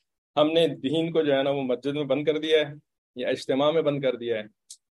ہے؟ ہم نے دین کو جو ہے نا وہ مسجد میں بند کر دیا ہے یا اجتماع میں بند کر دیا ہے،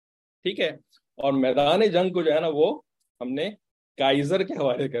 ٹھیک ہے. اور میدان جنگ کو جو ہے نا وہ ہم نے کائزر کے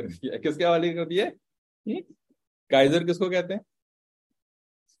حوالے کر دیا. کس کے حوالے کر دیا؟ کائزر کس کو کہتے ہیں؟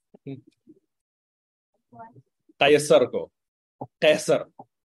 قیصر کو.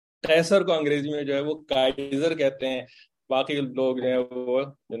 قیصر کو انگریزی میں جو ہے وہ کائزر کہتے ہیں. باقی لوگ جو ہیں وہ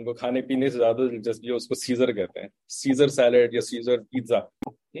جن کو کھانے پینے سے زیادہ دلچسپی ہے اس کو سیزر کہتے ہیں، سیزر سیلڈ یا سیزر پیزا.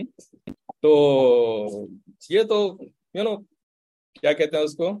 تو یہ تو کیا کہتے ہیں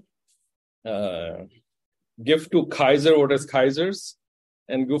اس کو، give to Kaiser what is Kaiser's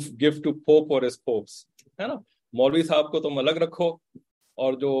and give to Pope what is Pope's، ہے نا. مولوی صاحب کو تم الگ رکھو،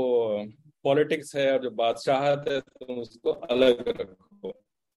 اور جو پالیٹکس ہے اور جو بادشاہت ہے تم اس کو الگ رکھو،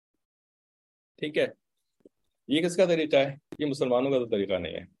 ٹھیک ہے. یہ کس کا طریقہ ہے؟ یہ مسلمانوں کا تو طریقہ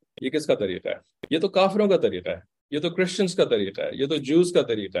نہیں ہے. یہ کس کا طریقہ ہے؟ یہ تو کافروں کا طریقہ ہے، یہ تو کرسچنز کا طریقہ ہے، یہ تو جوز کا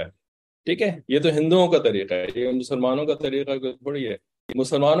طریقہ ہے، ٹھیک ہے. یہ تو ہندوؤں کا طریقہ ہے، یہ مسلمانوں کا طریقہ تھوڑی ہے.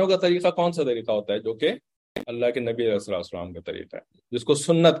 مسلمانوں کا طریقہ کون سا طریقہ ہوتا ہے؟ جو کہ اللہ کے نبی علیہ السلام کا طریقہ ہے، جس کو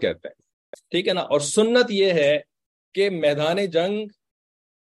سنت کہتے ہیں، ٹھیک ہے نا. اور سنت یہ ہے کہ میدان جنگ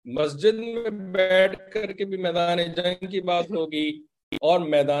مسجد میں بیٹھ کر کے بھی میدان جنگ کی بات ہوگی، اور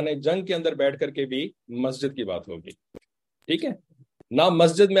میدان جنگ کے اندر بیٹھ کر کے بھی مسجد کی بات ہوگی، ٹھیک ہے. نہ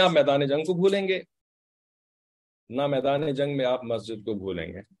مسجد میں آپ میدان جنگ کو بھولیں گے، نہ میدان جنگ میں آپ مسجد کو بھولیں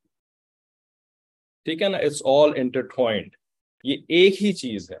گے، ٹھیک ہے نا. اٹس آل انٹرٹوائنڈ، یہ ایک ہی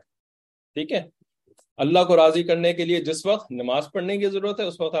چیز ہے، ٹھیک ہے. اللہ کو راضی کرنے کے لیے جس وقت نماز پڑھنے کی ضرورت ہے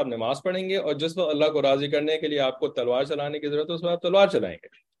اس وقت آپ نماز پڑھیں گے، اور جس وقت اللہ کو راضی کرنے کے لیے آپ کو تلوار چلانے کی ضرورت ہے اس وقت آپ تلوار چلائیں گے.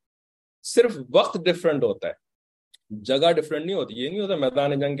 صرف وقت ڈفرینٹ ہوتا ہے، جگہ ڈفرینٹ نہیں ہوتی. یہ نہیں ہوتا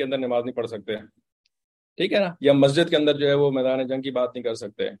میدان جنگ کے اندر نماز نہیں پڑھ سکتے، ٹھیک ہے نا، یا مسجد کے اندر جو ہے وہ میدان جنگ کی بات نہیں کر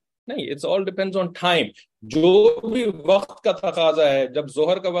سکتے. نہیں، it's all depends on time. جو بھی وقت کا تقاضا ہے، جب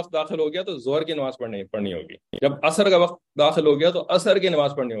ظہر کا وقت داخل ہو گیا تو ظہر کی نماز پڑھنی ہوگی، جب عصر کا وقت داخل ہو گیا تو عصر کی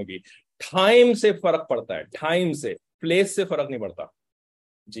نماز پڑھنی ہوگی. ٹائم سے فرق پڑتا ہے، ٹائم سے، پلیس سے فرق نہیں پڑتا.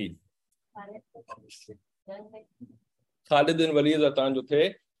 جی. خالد بن ولید رضی اللہ عنہ جو تھے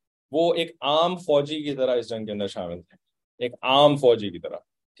وہ ایک عام فوجی کی طرح اس جنگ کے اندر شامل تھے، ایک عام فوجی کی طرح،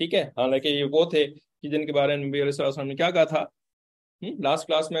 ٹھیک ہے. حالانکہ یہ وہ تھے کہ جن کے بارے میں نبی علیہ السلام نے کیا کہا تھا؟ لاسٹ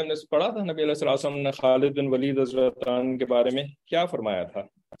کلاس میں ہم نے پڑھا تھا، نبی علیہ السلام نے خالد بن ولید رضی اللہ عنہ کے بارے میں کیا فرمایا تھا؟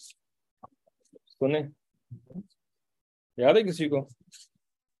 سنیں، یاد ہے کسی کو؟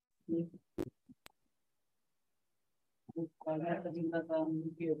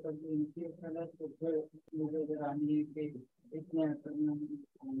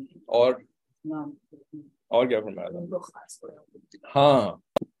 اور کیا فرمایا تھا؟ ہاں،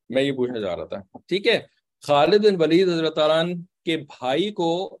 میں یہ پوچھنے جا رہا تھا، ٹھیک ہے. خالد بن ولید رضی اللہ عنہ کے بھائی کو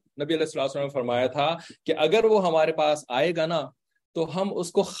نبی علیہ السلام نے فرمایا تھا کہ اگر وہ ہمارے پاس آئے گا نا تو ہم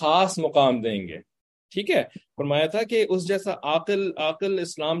اس کو خاص مقام دیں گے، ٹھیک ہے. فرمایا تھا کہ اس جیسا عاقل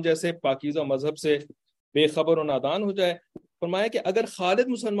اسلام جیسے پاکیزہ مذہب سے بے خبر و نادان ہو جائے. فرمایا کہ اگر خالد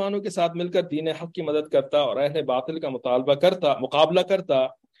مسلمانوں کے ساتھ مل کر دین حق کی مدد کرتا اور اہل باطل کا مقابلہ کرتا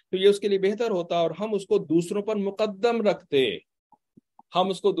تو یہ اس کے لیے بہتر ہوتا، اور ہم اس کو دوسروں پر مقدم رکھتے. ہم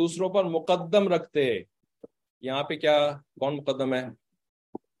اس کو دوسروں پر مقدم رکھتے. یہاں پہ کیا کون مقدم ہے؟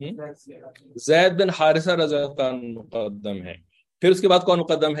 زید بن حارثہ رضی اللہ عنہ مقدم ہے. پھر اس کے بعد کون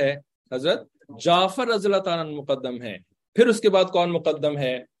مقدم ہے؟ حضرت جعفر رضی اللہ عنہ مقدم ہے. پھر اس کے بعد کون مقدم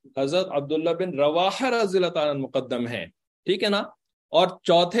ہے؟ حضرت عبداللہ بن رواحہ رضی اللہ عنہ مقدم ہے. ٹھیک ہے نا. اور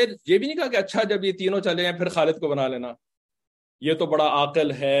چوتھے یہ بھی نہیں کہا کہ اچھا جب یہ تینوں چلے ہیں پھر خالد کو بنا لینا، یہ تو بڑا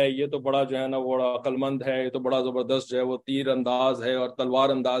عاقل ہے، یہ تو بڑا جو ہے نا وہ بڑا عقل مند ہے، یہ تو بڑا زبردست جو ہے وہ تیر انداز ہے اور تلوار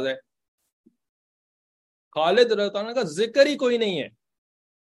انداز ہے. خالد رضی اللہ عنہ کا ذکر ہی کوئی نہیں ہے.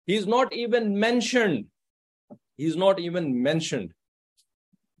 He is not even mentioned. He is not even mentioned.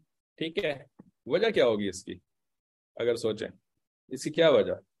 ٹھیک ہے. وجہ کیا ہوگی اس کی اگر سوچیں، اس کی کیا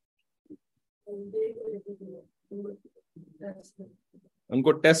وجہ؟ ان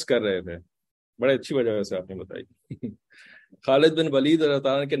کو ٹیسٹ کر رہے تھے. بڑے اچھی وجہ ویسے آپ نے بتائی. خالد بن ولید رضی اللہ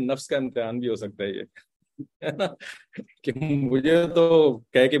عنہ کے نفس کا امتحان بھی ہو سکتا ہے یہ، ہے نا، کہ مجھے تو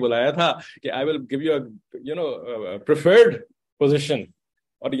کہہ کے بلایا تھا کہ I will give you a preferred position،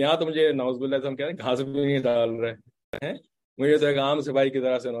 اور یہاں تو مجھے نعوذ باللہ سے ہم کہہ رہے ہیں گھاس بھی نہیں ڈال رہے ہیں، مجھے تو ایک عام سپاہی کی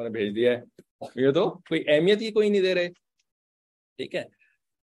طرح سے انہوں نے بھیج دیا ہے. یہ تو کوئی اہمیت ہی کوئی نہیں دے رہے. ٹھیک ہے.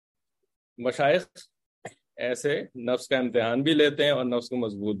 مشائخ ایسے نفس کا امتحان بھی لیتے ہیں اور نفس کو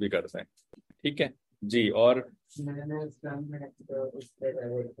مضبوط بھی کرتے ہیں. ٹھیک ہے جی. اور نئے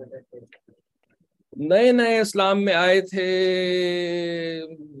اسلام میں آئے تھے،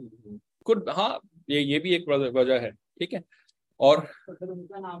 ہاں یہ بھی ایک وجہ ہے. ٹھیک ہے. اور انہوں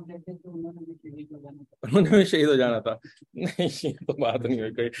نے بھی شہید ہو جانا تھا. نہیں یہ تو بات نہیں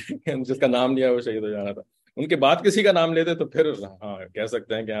ہوئی کوئی جس کا نام لیا وہ شہید ہو جانا تھا. ان کے بعد کسی کا نام لیتے تو پھر ہاں کہہ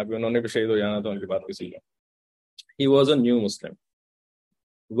سکتے ہیں کہ یہاں پہ انہوں نے بھی شہید ہو جانا تھا ان کے بعد کسی کا. He was a new Muslim.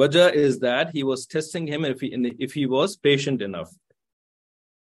 وجہ is that he was testing him if he was patient enough.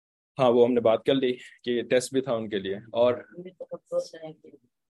 ہاں وہ ہم نے بات کر لی کہ ٹیسٹ بھی تھا ان کے لیے. اور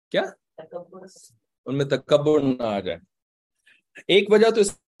کیا ان میں تکبر نہ آ جائے. ایک وجہ تو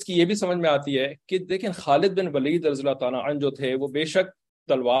اس کی یہ بھی سمجھ میں آتی ہے کہ دیکھیں خالد بن ولید رضی اللہ تعالیٰ عنہ جو تھے وہ بے شک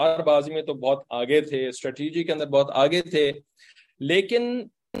تلوار بازی میں تو بہت آگے تھے، اسٹریٹجی کے اندر بہت آگے تھے، لیکن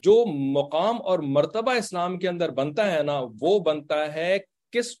جو مقام اور مرتبہ اسلام کے اندر بنتا ہے نا وہ بنتا ہے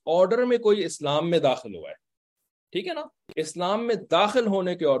کس آرڈر میں کوئی اسلام میں داخل ہوا ہے. ٹھیک ہے نا. اسلام میں داخل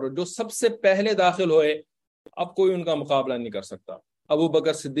ہونے کے آرڈر جو سب سے پہلے داخل ہوئے اب کوئی ان کا مقابلہ نہیں کر سکتا. ابو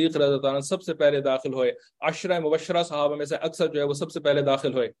بکر صدیق رضی اللہ عنہ سب سے پہلے داخل ہوئے. عشرہ مبشرہ صحابہ میں سے اکثر جو ہے وہ سب سے پہلے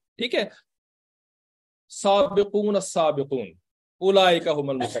داخل ہوئے. ٹھیک ہے. سابقون السابقون اولئک هم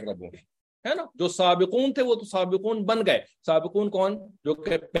المقربون، ہے نا. جو سابقون تھے وہ تو سابقون بن گئے. سابقون کون؟ جو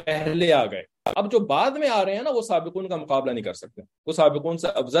کہ پہلے آ گئے. اب جو بعد میں آ رہے ہیں نا وہ سابقون کا مقابلہ نہیں کر سکتے، وہ سابقون سے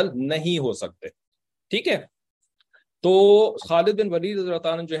افضل نہیں ہو سکتے. ٹھیک ہے. تو خالد بن ولید رضی اللہ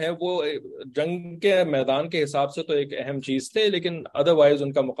عنہ جو ہے وہ جنگ کے میدان کے حساب سے تو ایک اہم چیز تھے، لیکن ادروائز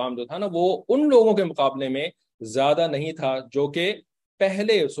ان کا مقام جو تھا نا وہ ان لوگوں کے مقابلے میں زیادہ نہیں تھا جو کہ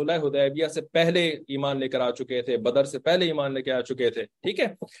پہلے صلح حدیبیہ سے پہلے ایمان لے کر آ چکے تھے، بدر سے پہلے ایمان لے کے آ چکے تھے. ٹھیک ہے.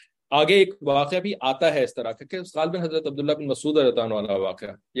 آگے ایک واقعہ بھی آتا ہے اس طرح کا کہ خالد بن حضرت عبداللہ بن مسعود رضی اللہ عنہ والا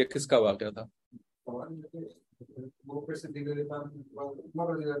واقعہ. یہ کس کا واقعہ تھا؟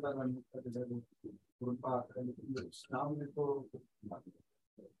 اسلام نے تو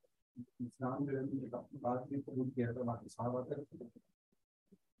اسلام بات بھی قبول کیا تھا باقی صحابہ کر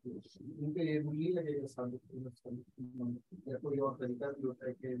ان کے یہ نہیں لگے گا یا کوئی اور طریقہ بھی ہوتا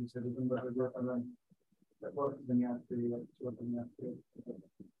ہے کہ جیسے بنیاد پہ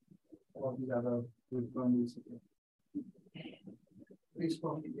اور بھی زیادہ مل سکے.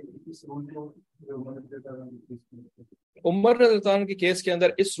 عمر رضی اللہ عنہ کے کیس کے اندر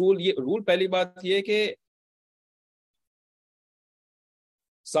اس رول پہلی بات یہ کہ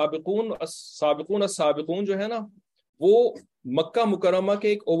سابقون السابقون جو ہے نا وہ مکہ مکرمہ کے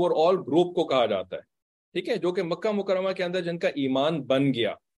ایک اوور آل گروپ کو کہا جاتا ہے. ٹھیک ہے. جو کہ مکہ مکرمہ کے اندر جن کا ایمان بن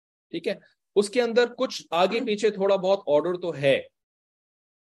گیا. ٹھیک ہے. اس کے اندر کچھ آگے پیچھے تھوڑا بہت آرڈر تو ہے،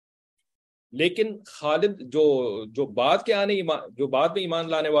 لیکن خالد جو بعد کے جو بعد میں ایمان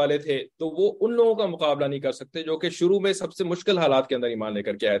لانے والے تھے تو وہ ان لوگوں کا مقابلہ نہیں کر سکتے جو کہ شروع میں سب سے مشکل حالات کے اندر ایمان لے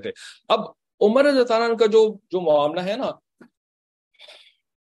کر کے آئے تھے. اب عمر رضی اللہ عنہ کا جو معاملہ ہے نا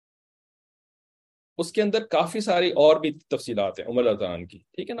اس کے اندر کافی ساری اور بھی تفصیلات ہیں عمر رضی اللہ عنہ کی.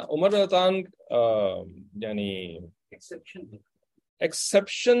 ٹھیک ہے نا. عمر رضی اللہ عنہ یعنی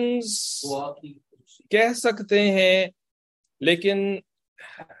ایکسیپشنز کہہ سکتے ہیں لیکن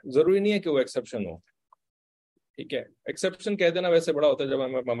ضروری نہیں ہے کہ وہ ایکسیپشن ہو. ٹھیک ہے. ایکسیپشن کہہ دینا ویسے بڑا ہوتا ہے جب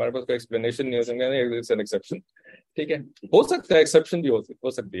ہمارے پاس کوئی ایکسپلینیشن نہیں ہو سکتا ایکسیپشن. ٹھیک ہے. ہو سکتا ہے ایکسیپشن بھی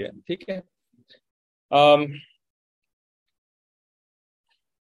ہو سکتی ہے. ٹھیک ہے.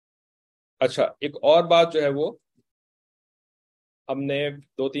 اچھا ایک اور بات جو ہے وہ ہم نے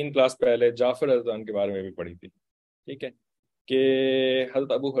 2-3 کلاس پہلے جعفر رضی اللہ عنہ کے بارے میں بھی پڑھی تھی، ٹھیک ہے، کہ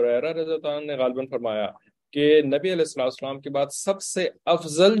حضرت ابو ہریرہ رضی اللہ عنہ نے غالباً فرمایا کہ نبی علیہ السلام کے بعد سب سے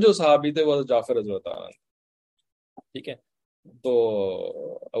افضل جو صحابی تھے وہ جعفر رضی اللہ عنہ، ٹھیک ہے. تو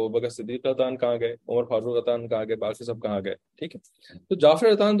ابو بکر صدیق رضی اللہ عنہ کہاں گئے، عمر فاروق رضی اللہ عنہ کہاں گئے، باقی سب کہاں گئے، ٹھیک ہے. تو جعفر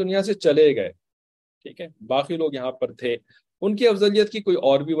رضی اللہ عنہ دنیا سے چلے گئے، ٹھیک ہے، باقی لوگ یہاں پر تھے. ان کی افضلیت کی کوئی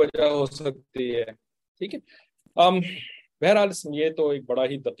اور بھی وجہ ہو سکتی ہے، ٹھیک ہے. بہرحال یہ تو ایک بڑا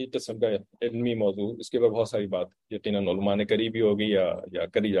ہی دقیق قسم کا علمی موضوع، اس کے اوپر بہت ساری بات یقیناً علماء نے کری بھی ہوگی یا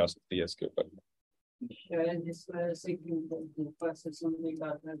کری جا سکتی ہے اس کے اوپر. شاید جس وجہ سے اوپر سے سننے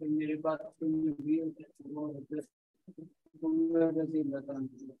کا تھا کہ میرے بات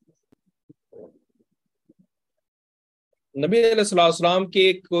نبی علیہ السلام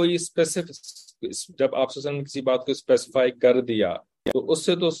کے کوئی اسپیسیفک، جب آپ صلی اللہ علیہ وسلم نے کسی بات کو اسپیسیفائی کر دیا تو اس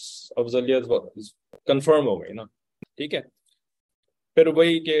سے تو افضلیت کنفرم ہو گئی نا، ٹھیک ہے. پھر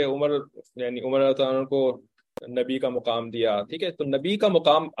وہی کہ عمر رضی اللہ عنہ کو نبی کا مقام دیا، ٹھیک ہے. تو نبی کا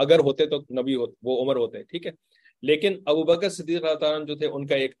مقام اگر ہوتے تو نبی وہ عمر ہوتے، ٹھیک ہے. لیکن ابو بکر صدیق رضی اللہ عنہ جو تھے ان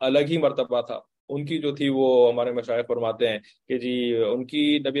کا ایک الگ ہی مرتبہ تھا. ان کی جو تھی وہ ہمارے مشائخ فرماتے ہیں کہ جی ان کی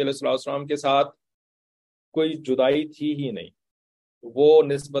نبی علیہ السلام کے ساتھ کوئی جدائی تھی ہی نہیں، وہ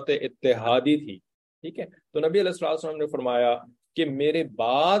نسبت اتحادی تھی، ٹھیک ہے. تو نبی علیہ السلام نے فرمایا کہ میرے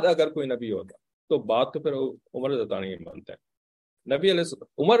بعد اگر کوئی نبی ہوتا تو بات تو پھر عمر رضی اللہ عنہ مانتے ہیں. نبی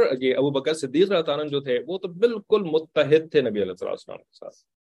علیہ یہ ابو بکر صدیق رضی اللہ عنہ جو تھے وہ تو بالکل متحد تھے نبی علیہ السلام کے ساتھ،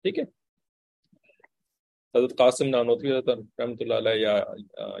 ٹھیک ہے. حضرت قاسم نانوتوی رحمۃ اللہ علیہ یا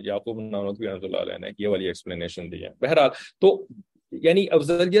یعقوب نانوتوی رحمۃ اللہ علیہ نے یہ والی ایکسپلینیشن دی ہے. بہرحال تو یعنی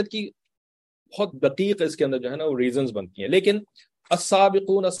افضلیت کی بہت دقیق اس کے اندر جو ہے نا وہ ریزنز بنتی ہیں. لیکن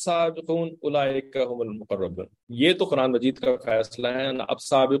السابقون السابقون اولئک هم المقربون، یہ تو قرآن مجید کا فیصلہ ہے نا. اب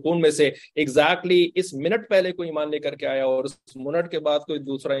سابقون میں سے ایگزیکٹلی اس منٹ پہلے کوئی ایمان لے کر کے آیا اور اس منٹ کے بعد کوئی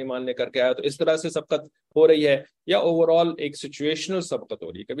دوسرا ایمان لے کر کے آیا تو اس طرح سے سبقت ہو رہی ہے، یا اوور آل ایک سچویشنل سبقت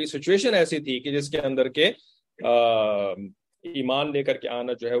ہو رہی ہے. کبھی سچویشن ایسی تھی کہ جس کے اندر کے ایمان لے کر کے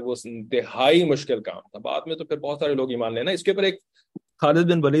آنا جو ہے وہ انتہائی مشکل کام تھا. بعد میں تو پھر بہت سارے لوگ ایمان لینا. اس کے اوپر ایک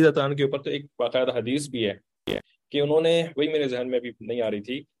خالد بن ولید رضی اللہ عنہ کے اوپر تو ایک باقاعدہ حدیث بھی ہے کہ انہوں نے، وہی میرے ذہن میں بھی نہیں آ رہی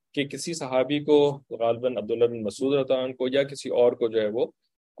تھی، کہ کسی صحابی کو غالباً عبداللہ بن مسعود رضی اللہ عنہ کو یا کسی اور کو جو ہے وہ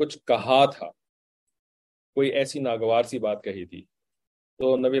کچھ کہا تھا، کوئی ایسی ناگوار سی بات کہی تھی.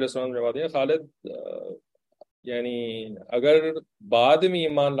 تو نبی علیہ السلام نے جواب دیا خالد یعنی اگر بعد میں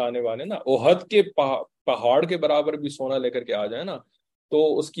ایمان لانے والے نا احد کے پہاڑ کے برابر بھی سونا لے کر کے آ جائے نا تو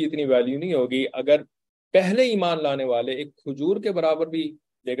اس کی اتنی ویلیو نہیں ہوگی. اگر پہلے ایمان لانے والے ایک کھجور کے برابر بھی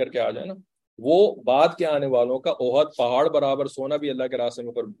لے کر کے آ جائے نا، وہ بعد کے آنے والوں کا احد پہاڑ برابر سونا بھی اللہ کے راستے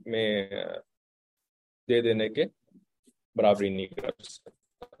میں دے دینے کے برابری نہیں کر سکتا.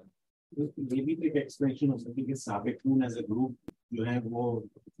 یہ بھی ایک ایکسپلینیشن ہو سکتی ہے کہ سابقون ایز اے گروپ جو ہے وہ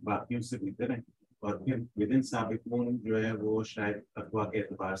باقیوں سے بہتر ہیں، اور پھر ودن سابقون جو ہے وہ شاید تقویٰ کے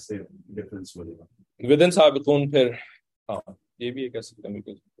اعتبار سے ڈفرینس ہو جائے گا. ودن سابقون پھر ہاں یہ بھی ایک کہہ سکتے ہیں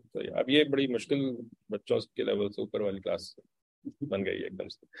بالکل. اب یہ بڑی مشکل بچوں کے لیول سے اوپر والی کلاس بن گئی ہے ایک دم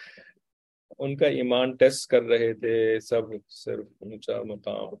سے. ان کا ایمان ٹیسٹ کر رہے تھے سب، صرف اونچا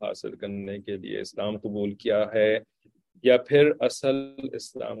مقام حاصل کرنے کے لیے اسلام قبول کیا ہے یا پھر اصل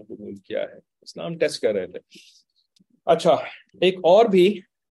اسلام قبول کیا ہے. اسلام ٹیسٹ کر رہے تھے. اچھا ایک اور بھی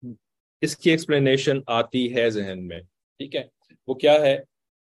اس کی ایکسپلینیشن آتی ہے ذہن میں، ٹھیک ہے. وہ کیا ہے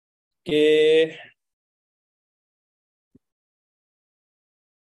کہ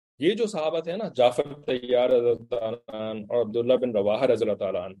یہ جو صحابہ تھے نا، جعفر طیار رضی اللہ عنہ اور عبداللہ بن رواحہ رضی اللہ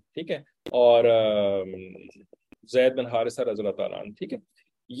تعالیٰ عنہ، ٹھیک ہے، اور زید بن حارثہ رضی اللہ تعالیٰ عنہ، ٹھیک ہے،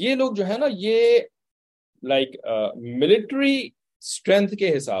 یہ لوگ جو ہے نا یہ لائک ملٹری اسٹرینتھ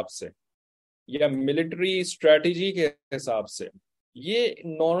کے حساب سے یا ملٹری اسٹریٹجی کے حساب سے یہ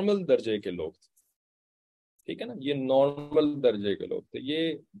نارمل درجے کے لوگ تھے، ٹھیک ہے نا. یہ نارمل درجے کے لوگ تھے.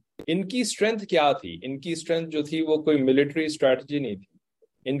 یہ ان کی اسٹرینتھ کیا تھی؟ ان کی اسٹرینتھ جو تھی وہ کوئی ملٹری اسٹریٹجی نہیں تھی.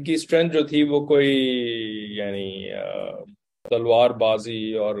 ان کی اسٹرینتھ جو تھی وہ کوئی یعنی تلوار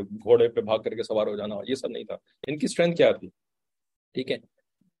بازی اور گھوڑے پہ بھاگ کر کے سوار ہو جانا یہ سب نہیں تھا. ان کی اسٹرینتھ کیا تھی؟ ٹھیک ہے،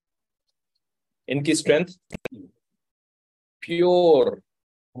 ان کی اسٹرینتھ پیور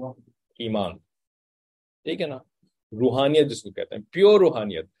ایمان، ٹھیک ہے نا، روحانیت جس کو کہتے ہیں، پیور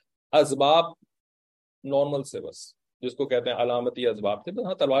روحانیت. اسباب نارمل سے بس جس کو کہتے ہیں علامتی اسباب تھے.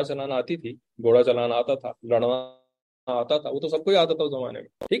 ہاں تلوار چلانا آتی تھی، گھوڑا چلانا آتا تھا، لڑنا آتا تھا، وہ تو سب کو ہی آتا تھا اس زمانے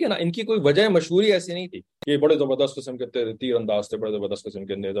میں، ٹھیک ہے نا. ان کی کوئی وجہ مشہوری ایسی نہیں تھی. یہ بڑے زبردست قسم کے تیر انداز تھے، بڑے زبردست قسم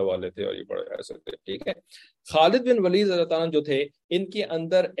کے نیزہ والے تھے اور یہ بڑے ایسے تھے، ٹھیک ہے. خالد بن ولید رضی اللہ عنہ جو تھے ان کے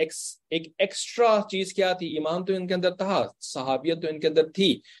اندر ایک ایکسٹرا چیز کیا تھی؟ ایمان تو ان کے اندر تھا، صحابیت تو ان کے اندر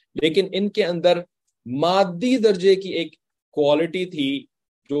تھی، لیکن ان کے اندر مادی درجے کی ایک کوالٹی تھی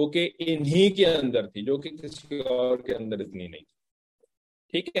جو کہ انہی کے اندر تھی، جو کہ کسی اور کے اندر اتنی نہیں تھی.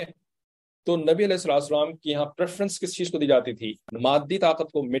 ٹھیک ہے. تو نبی علیہ الصلوۃ والسلام کی یہاں پریفرنس کس چیز کو دی جاتی تھی؟ مادی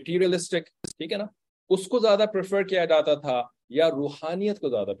طاقت کو، میٹیریلسٹک، ٹھیک ہے نا، اس کو زیادہ پریفر کیا جاتا تھا یا روحانیت کو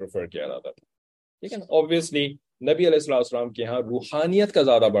زیادہ پریفر کیا جاتا تھا؟ ٹھیک ہے نا. آبویسلی نبی علیہ الصلوۃ والسلام کے یہاں روحانیت کا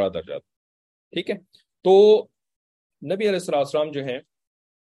زیادہ بڑا درجہ تھا. ٹھیک ہے. تو نبی علیہ الصلوۃ والسلام جو ہیں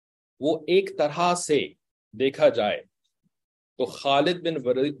وہ ایک طرح سے دیکھا جائے تو خالد بن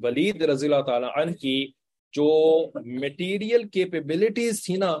ولید رضی اللہ تعالی عنہ کی جو میٹیریل کیپیبلٹیز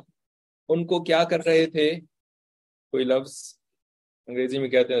تھی نا، ان کو کیا کر رہے تھے؟ کوئی لفظ انگریزی میں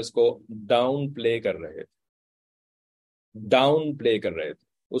کہتے ہیں اس کو ڈاؤن پلے کر رہے تھے. ڈاؤن پلے کر رہے تھے،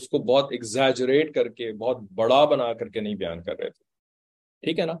 اس کو بہت ایگزیجریٹ کر کے، بہت بڑا بنا کر کے نہیں بیان کر رہے تھے.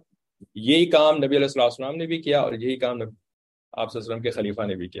 ٹھیک ہے نا. یہی کام نبی علیہ الصلوۃ والسلام نے بھی کیا، اور یہی کام آپ صلی اللہ علیہ وسلم کے خلیفہ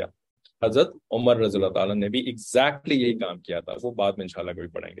نے بھی کیا. حضرت عمر رضی اللہ تعالیٰ نے بھی ایگزیکٹلی یہی کام کیا تھا. وہ بعد میں انشاءاللہ کبھی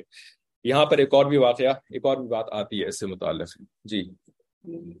پڑھیں گے. یہاں پر ایک اور بھی واقعہ، ایک اور بھی بات آتی ہے اس سے متعلق. جی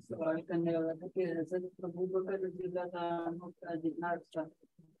سوال کرنے والا تھا کہ حضرت ابو بکر رضی اللہ عنہ کا جتنا اچھا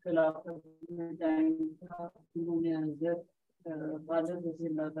خلافت میں ٹائم تھا، انہوں نے حضرت خالد رضی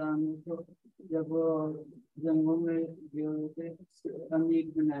اللہ عنہ کو جب جنگوں میں جو تھے امیر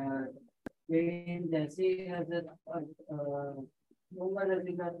بنایا ہے. لیکن جیسے ہی حضرت عمر رضی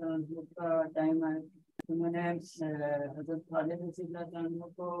اللہ عنہ کا ٹائم آیا، انہوں نے حضرت خالد رضی اللہ عنہ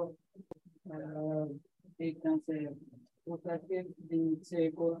کو ایک طرح سے وہ کر کے دن سے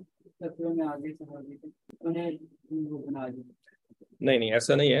کو تقریباً میں آگے چڑھا دیتے، انہیں وہ بنا دیا. نہیں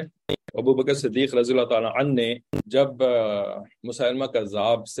ایسا نہیں ہے. ابو بکر صدیق رضی اللہ تعالیٰ عنہ نے جب مسلمہ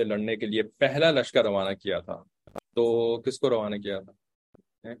کذاب سے لڑنے کے لیے پہلا لشکر روانہ کیا تھا، تو کس کو روانہ کیا تھا؟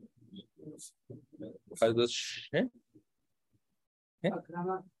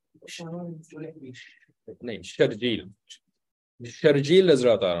 نہیں، شرجیل رضی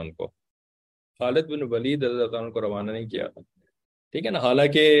اللہ تعالیٰ عنہ کو، خالد بن ولید رضی اللہ تعالیٰ عنہ کو روانہ نہیں کیا تھا. ٹھیک ہے نا.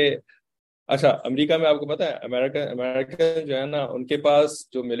 حالانکہ اچھا، امریکہ میں آپ کو پتا ہے امریکن جو ہے نا، ان کے پاس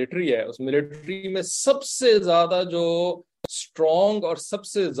جو ملٹری ہے، اس ملٹری میں سب سے زیادہ جو اسٹرانگ اور سب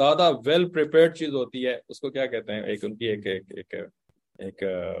سے زیادہ ویل پریپیئرڈ چیز ہوتی ہے، اس کو کیا کہتے ہیں؟ ایک ان کی ایک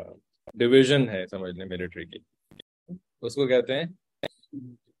ڈویژن ہے سمجھ لیں ملٹری کی، اس کو کہتے ہیں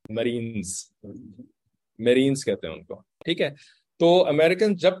میرینز کہتے ہیں ان کو. ٹھیک ہے. تو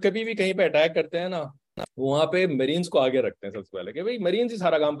امریکن جب کبھی بھی کہیں پہ اٹیک کرتے ہیں نا، وہاں پہ میرینز کو آگے رکھتے ہیں سب سے پہلے، کہ بھائی میرینز ہی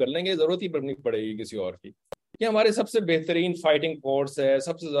سارا کام کر لیں گے، ضرورت ہی نہیں پڑے گی کسی اور کی. یہ ہمارے سب سے بہترین فائٹنگ فورس ہے،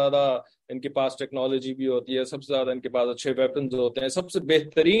 سب سے زیادہ ان کے پاس ٹیکنالوجی بھی ہوتی ہے، سب سے زیادہ ان کے پاس اچھے ویپنز ہوتے ہیں، سب سے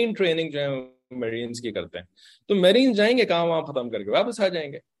بہترین ٹریننگ جو ہے میرینز کی کرتے ہیں. تو میرینز جائیں گے، کام وہاں ختم کر کے واپس آ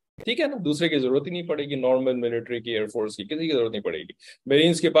جائیں گے. ٹھیک ہے نا. دوسرے کی ضرورت ہی نہیں پڑے گی، نارمل ملٹری کی، ایئر فورس کی، کسی کی ضرورت نہیں پڑے گی.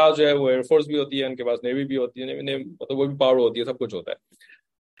 میرینز کے پاس جو ہے وہ ایئر فورس بھی ہوتی ہے، ان کے پاس نیوی بھی ہوتی ہے، مطلب وہ بھی پاور ہوتی ہے، سب کچھ ہوتا ہے.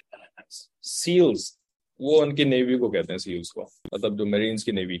 سیلز، وہ ان کی نیوی کو کہتے ہیں، سیلز کو، مطلب جو میرینز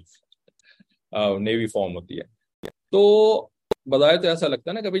کی نیوی فارم ہوتی ہے. تو بظاہر تو ایسا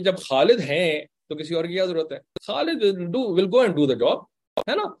لگتا ہے نا کہ جب خالد ہیں تو کسی اور کی کیا ضرورت ہے؟ Khalid will go and do the job,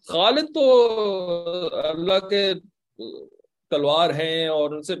 ہے نا. خالد تو اللہ کے تلوار ہیں،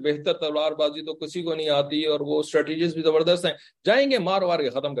 اور ان سے بہتر تلوار بازی تو کسی کو نہیں آتی، اور وہ اسٹریٹجیز بھی زبردست ہیں. جائیں گے، مار وار کے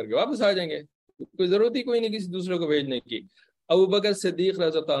ختم کر کے واپس آ جائیں گے، کوئی ضرورت ہی کوئی نہیں کسی دوسرے کو بھیجنے کی. ابو بکر صدیق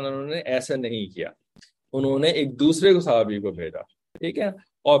رضی اللہ عنہ نے ایسا نہیں کیا. انہوں نے ایک دوسرے کو صحابی کو بھیجا. ٹھیک ہے.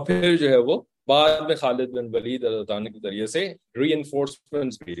 اور پھر جو ہے وہ بعد میں خالد بن ولید رضی اللہ عنہ کے ذریعے سے ری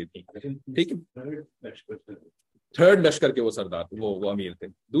انفورسمنٹس بھیجی تھی. ٹھیک ہے. تھرڈ لشکر کے وہ سردار، وہ امیر تھے،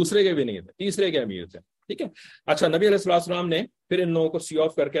 دوسرے کے بھی نہیں تھے، تیسرے کے امیر تھے. ٹھیک ہے. اچھا، نبی علیہ الصلوۃ والسلام نے پھر ان لوگوں کو سی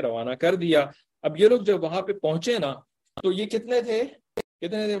آف کر کے روانہ کر دیا. اب یہ لوگ جب وہاں پہ پہنچے نا، تو یہ کتنے تھے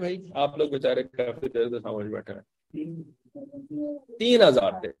بھائی؟ آپ لوگ بیچارے کافی دیر سے سمجھ بیٹھے ہیں.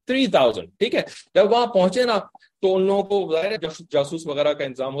 3000 تھے، 3000. ٹھیک ہے. جب وہاں پہنچے نا، تو ان لوگوں کو ظاہر ہے جاسوس وغیرہ کا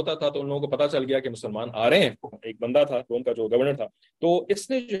انتظام ہوتا تھا، تو ان لوگوں کو پتا چل گیا کہ مسلمان آ رہے ہیں. ایک بندہ تھا روم کا جو گورنر تھا، تو اس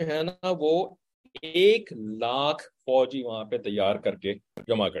نے جو ہے نا وہ 1,00,000 فوجی وہاں پہ تیار کر کے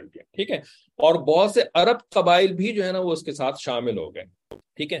جمع کر دیا. ٹھیک ہے. اور بہت سے عرب قبائل بھی جو ہے نا وہ اس کے ساتھ شامل ہو گئے.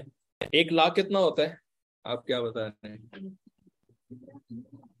 ٹھیک ہے. 1,00,000 کتنا ہوتا ہے؟ آپ کیا بتا رہے ہیں؟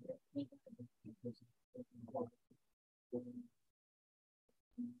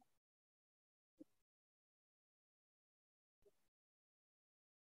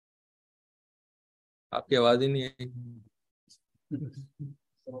 آپ کی آواز ہی نہیں ہے.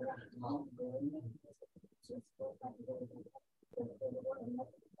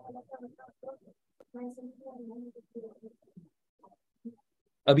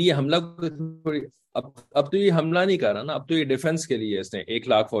 اب یہ حملہ اب تو یہ حملہ نہیں کر رہا نا، اب تو یہ ڈیفنس کے لیے اس نے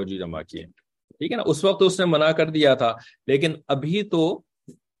 1,00,000 فوجی جمع کیے. ٹھیک ہے نا, اس وقت اس نے منع کر دیا تھا, لیکن ابھی تو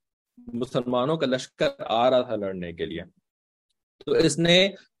مسلمانوں کا لشکر آ رہا تھا لڑنے کے لیے, تو اس نے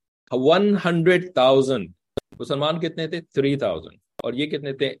 100,000, مسلمان کتنے تھے 3,000, اور یہ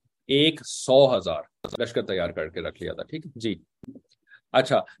کتنے تھے 100,000 لشکر تیار کر کے رکھ لیا تھا. ٹھیک ہے جی.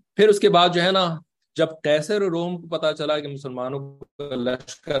 اچھا پھر اس کے بعد جو ہے نا, جب قیصر روم کو پتا چلا کہ مسلمانوں کا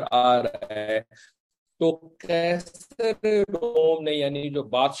لشکر آ رہا ہے, تو قیصر روم نے, یعنی جو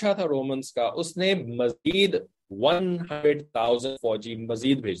بادشاہ تھا رومنس کا, اس نے مزید 100,000 فوجی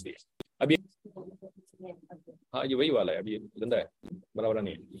مزید بھیج دیے. اب ہاں یہ وہی والا ہے, اب یہ زندہ ہے, برابر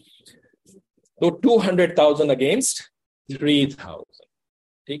نہیں ہے. تو 200,000 اگینسٹ 3,000.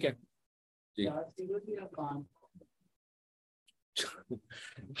 ٹھیک ہے جی.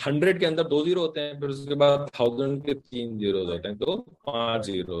 100 کے اندر 2 زیرو ہوتے ہیں, پھر اس کے بعد 1000 کے 3 زیروز ہوتے ہیں, تو 5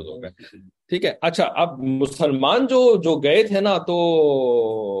 زیروز ہو گئے. ٹھیک ہے. اچھا اب مسلمان جو گئے تھے نا, تو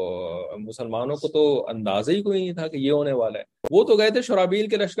مسلمانوں کو تو اندازہ ہی کوئی نہیں تھا کہ یہ ہونے والا ہے. وہ تو گئے تھے شرابیل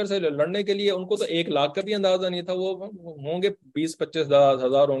کے لشکر سے لڑنے کے لیے, ان کو تو 1,00,000 کا بھی اندازہ نہیں تھا. وہ ہوں گے 20-25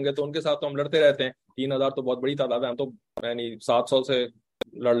 ہزار ہوں گے, تو ان کے ساتھ تو ہم لڑتے رہتے ہیں. 3,000 تو بہت بڑی تعداد ہے, ہم تو یعنی 700 سے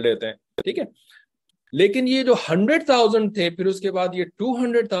لڑ لیتے ہیں. ٹھیک ہے. لیکن یہ جو 100,000 تھے, پھر اس کے بعد یہ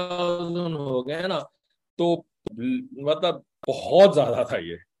 200,000 ہو گئے نا, تو مطلب بہت زیادہ تھا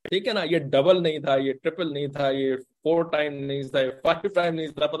یہ. ٹھیک ہے نا. یہ ڈبل نہیں تھا, یہ ٹرپل نہیں تھا, یہ 4 ٹائم نہیں تھا, یہ 5 ٹائم نہیں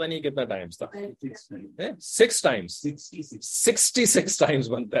تھا, پتہ نہیں کتنا ٹائمز تھا, 6 ٹائمز, 66 ٹائمز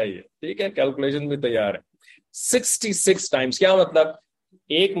بنتا ہے یہ. ٹھیک ہے, کیلکولیشن بھی تیار ہے. 66 ٹائمز کیا مطلب,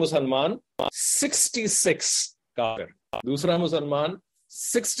 ایک مسلمان 66 کافر, دوسرا مسلمان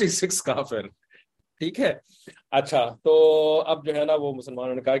 66 کافر. ٹھیک ہے. اچھا تو اب جو ہے نا, وہ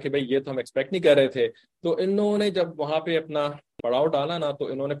مسلمانوں نے کہا کہ بھئی یہ تو ہم ایکسپیکٹ نہیں کر رہے تھے. تو انہوں نے جب وہاں پہ اپنا پڑاؤ ڈالا نا, تو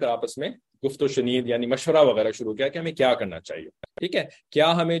انہوں نے پھر آپس میں گفت و شنید یعنی مشورہ وغیرہ شروع کیا کہ ہمیں کیا کرنا چاہیے. ٹھیک ہے.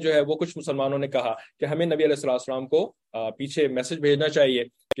 کیا ہمیں جو ہے, وہ کچھ مسلمانوں نے کہا کہ ہمیں نبی علیہ السلام کو پیچھے میسج بھیجنا چاہیے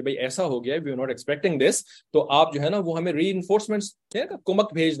کہ بھئی ایسا ہو گیا, we are not expecting this, تو آپ جو ہے نا وہ ہمیں ری انفورسمنٹس,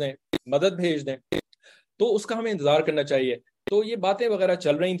 کمک بھیج دیں, مدد بھیج دیں, تو اس کا ہمیں انتظار کرنا چاہیے. تو یہ باتیں وغیرہ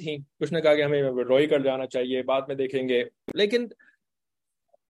چل رہی تھیں. کچھ نے کہا کہ ہمیں ودرا کر جانا چاہیے, بعد میں دیکھیں گے. لیکن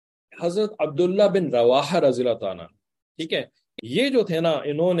حضرت عبداللہ بن رواحہ رضی اللہ تعالیٰ, ٹھیک ہے, یہ جو تھے نا,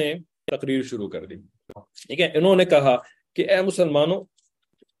 انہوں نے تقریر شروع کر دی. ٹھیک ہے. انہوں نے کہا کہ اے مسلمانوں,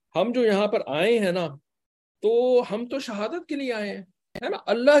 ہم جو یہاں پر آئے ہیں نا, تو ہم تو شہادت کے لیے آئے ہیں, ہے نا,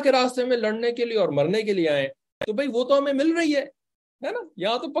 اللہ کے راستے میں لڑنے کے لیے اور مرنے کے لیے آئے ہیں. تو بھئی وہ تو ہمیں مل رہی ہے نا,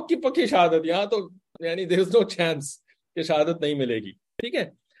 یہاں تو پکی شہادت, یہاں تو یعنی there is no chance کہ شہادت نہیں ملے گی. ٹھیک ہے.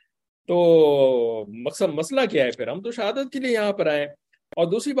 تو مسئلہ کیا ہے, پھر ہم تو شہادت کے لیے یہاں پر آئے. اور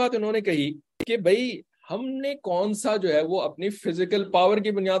دوسری بات انہوں نے کہی کہ بھئی ہم نے کون سا جو ہے وہ اپنی فزیکل پاور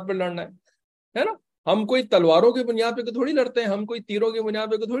کی بنیاد پر لڑنا ہے نا, ہم کوئی تلواروں کی بنیاد پہ تو تھوڑی لڑتے ہیں, ہم کوئی تیروں کی بنیاد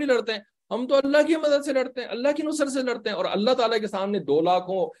پہ تو تھوڑی لڑتے ہیں, ہم تو اللہ کی مدد سے لڑتے ہیں, اللہ کی نصرت سے لڑتے ہیں. اور اللہ تعالیٰ کے سامنے 2 لاکھ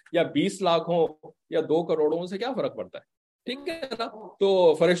ہوں یا 20 لاکھ ہوں یا 2 کروڑوں سے کیا فرق پڑتا ہے. ٹھیک ہے نا. تو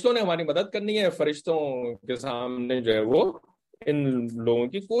فرشتوں نے ہماری مدد کرنی ہے, فرشتوں کے سامنے جو ہے وہ ان لوگوں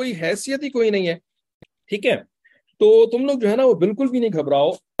کی کوئی حیثیت ہی کوئی نہیں ہے. ٹھیک ہے. تو تم لوگ جو ہے نا وہ بالکل بھی نہیں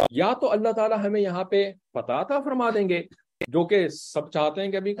گھبراؤ, یا تو اللہ تعالیٰ ہمیں یہاں پہ فتح عطا فرما دیں گے, جو کہ سب چاہتے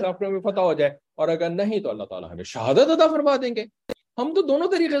ہیں کہ ابھی کافروں میں فتح ہو جائے, اور اگر نہیں تو اللہ تعالیٰ ہمیں شہادت عطا فرما دیں گے. ہم تو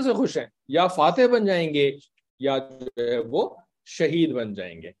دونوں طریقے سے خوش ہیں, یا فاتح بن جائیں گے یا جو ہے وہ شہید بن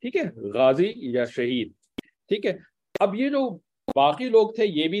جائیں گے. ٹھیک ہے, غازی یا شہید. ٹھیک ہے. اب یہ جو باقی لوگ تھے,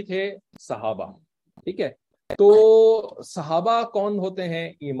 یہ بھی تھے صحابہ. ٹھیک ہے. تو صحابہ کون ہوتے ہیں,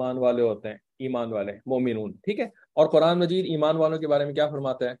 ایمان والے ہوتے ہیں, ایمان والے مومنون. ٹھیک ہے. اور قرآن مجید ایمان والوں کے بارے میں کیا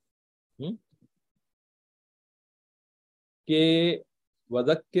فرماتا ہے کہ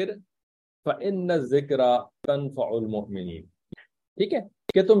وذکر فإن الذکر تنفع المؤمنین. ٹھیک ہے,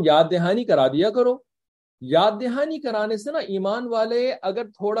 کہ تم یاد دہانی کرا دیا کرو. یاد دہانی کرانے سے نا ایمان والے اگر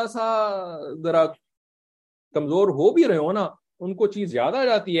تھوڑا سا ذرا کمزور ہو بھی رہے ہو نا, ان کو چیز یاد آ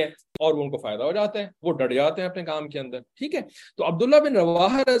جاتی ہے اور ان کو فائدہ ہو جاتا ہے, وہ ڈٹ جاتے ہیں اپنے کام کے اندر. ٹھیک ہے. تو عبداللہ بن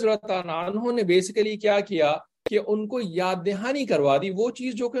رواحہ رضی اللہ عنہ نے بیسیکلی کیا کیا کہ ان کو یاد دہانی کروا دی وہ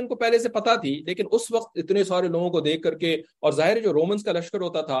چیز جو کہ ان کو پہلے سے پتا تھی, لیکن اس وقت اتنے سارے لوگوں کو دیکھ کر کے, اور ظاہر جو رومنز کا لشکر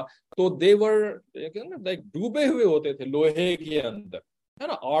ہوتا تھا تو they were ڈوبے ہوئے ہوتے تھے لوہے کے اندر, ہے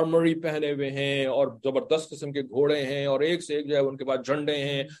نا, آرمری پہنے ہوئے ہیں اور زبردست قسم کے گھوڑے ہیں, اور ایک سے ایک جو ہے ان کے پاس جھنڈے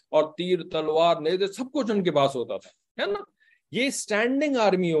ہیں اور تیر تلوار نیزے سب کچھ ان کے پاس ہوتا تھا, ہے نا. یہ اسٹینڈنگ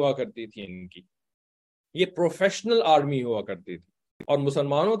آرمی ہوا کرتی تھی ان کی, یہ پروفیشنل آرمی ہوا کرتی تھی. اور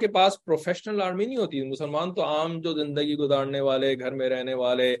مسلمانوں کے پاس پروفیشنل آرمی نہیں ہوتی. مسلمان تو عام جو زندگی گزارنے والے, گھر میں رہنے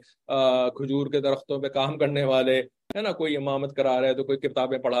والے, کھجور کے درختوں پہ کام کرنے والے, ہے نا, کوئی امامت کرا رہا ہے تو کوئی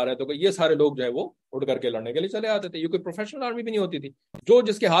کتابیں پڑھا رہا ہے تو کوئی, یہ سارے لوگ جو ہے وہ اڑ کر کے لڑنے کے لیے چلے آتے تھے. یہ کوئی پروفیشنل آرمی بھی نہیں ہوتی تھی. جو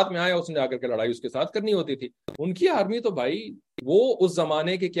جس کے ہاتھ میں آیا اس نے جا کر کے لڑائی اس کے ساتھ کرنی ہوتی تھی. ان کی آرمی تو بھائی وہ اس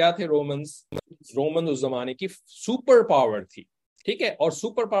زمانے کے کیا تھے, رومن اس زمانے کی سپر پاور تھی. ٹھیک ہے, اور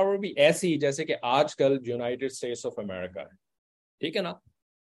سپر پاور بھی ایسی جیسے کہ آج کل یونائٹڈ اسٹیٹس آف امریکہ ہے. ٹھیک ہے نا,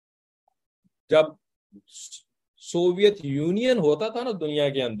 جب سوویت یونین ہوتا تھا نا دنیا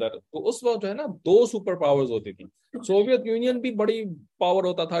کے اندر, تو اس وقت جو ہے نا 2 سپر پاورز ہوتی تھی. سوویت یونین بھی بڑی پاور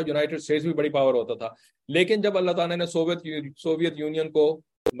ہوتا تھا, یونائٹڈ اسٹیٹس بھی بڑی پاور ہوتا تھا. لیکن جب اللہ تعالیٰ نے سوویت یونین کو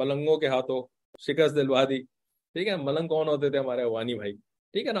ملنگوں کے ہاتھوں شکست دلوا دی, ٹھیک ہے, ملنگ کون ہوتے تھے, ہمارے افغانی بھائی,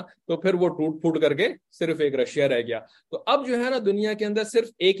 ٹھیک ہے نا, تو پھر وہ ٹوٹ پھوٹ کر کے صرف ایک رشیا رہ گیا. تو اب جو ہے نا دنیا کے اندر صرف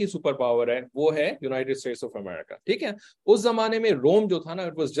ایک ہی سپر پاور ہے, وہ ہے یونائٹڈ اسٹیٹس آف امریکہ. ٹھیک ہے, اس زمانے میں روم جو تھا نا,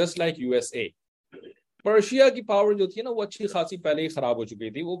 it was just like USA. Persia کی پاور جو تھی نا وہ اچھی خاصی پہلے ہی خراب ہو چکی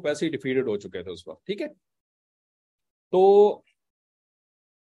تھی, وہ ویسے ہی ڈیفیٹڈ ہو چکے تھے اس وقت. ٹھیک ہے, تو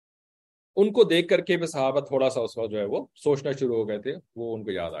ان کو دیکھ کر کے بھی صحابہ تھوڑا سا اس وقت جو ہے وہ سوچنا شروع ہو گئے تھے, وہ ان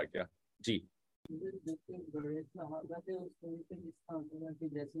کو یاد آ گیا. جی بڑے صحابہ تھے اس طریقے جس کا ہوتا کہ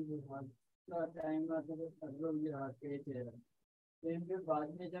جیسے جہاد کا ٹائم آتا ہے سب لوگ جہاد کے چہرہ, لیکن پھر بعد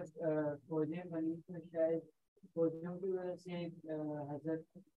میں جب فوجیں بنی تو شاید فوجوں کی وجہ سے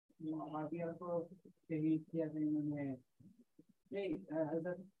حضرت معاویہ کو شہید کیا تھا انہوں نے, نہیں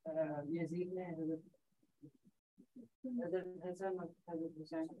حضرت یزید نے حضرت حسن حضرت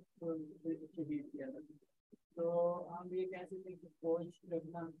حسین کو شہید کیا تھا. تو ہم یہ کہہ سکتے ہیں کہ فوج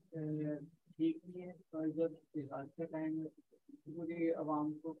رکھنا ٹھیک نہیں ہے, اور جب جہاد کا ٹائم پوری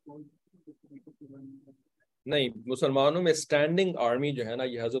عوام کو فوج نہیں, مسلمانوں میں اسٹینڈنگ آرمی جو ہے نا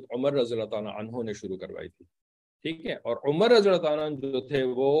یہ حضرت عمر رضی اللہ تعالیٰ عنہ نے شروع کروائی تھی. ٹھیک ہے, اور عمر رضی اللہ تعالیٰ عنہ جو تھے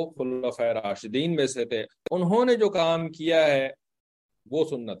وہ خلفائے راشدین میں سے تھے. انہوں نے جو کام کیا ہے وہ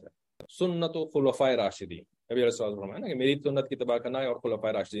سنت ہے, سنت و خلفائے راشدین. نبی علیہ الصلوۃ والسلام ہے نا کہ میری سنت کی اتباع کرنا ہے اور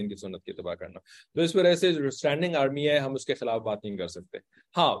خلفائے راشدین کی سنت کی اتباع کرنا. تو اس وجہ سے جو اسٹینڈنگ آرمی ہے ہم اس کے خلاف بات نہیں کر سکتے.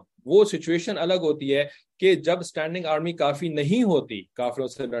 ہاں, وہ سچویشن الگ ہوتی ہے کہ جب اسٹینڈنگ آرمی کافی نہیں ہوتی کافروں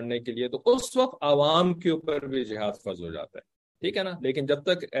سے لڑنے کے لیے, تو اس وقت عوام کے اوپر بھی جہاد فرض ہو جاتا ہے. ٹھیک ہے نا, لیکن جب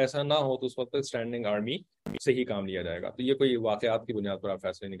تک ایسا نہ ہو تو اس وقت اسٹینڈنگ آرمی سے ہی کام لیا جائے گا. تو یہ کوئی واقعات کی بنیاد پر آپ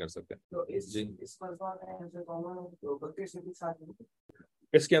فیصلے نہیں کر سکتے.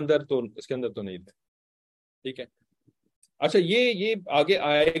 اس کے اندر تو نہیں تھے. ٹھیک ہے, اچھا یہ آگے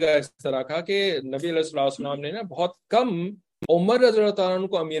آئے گا اس طرح کا کہ نبی علیہ الصلوۃ والسلام نے نا بہت کم عمر رضی اللہ تعالیٰ عنہ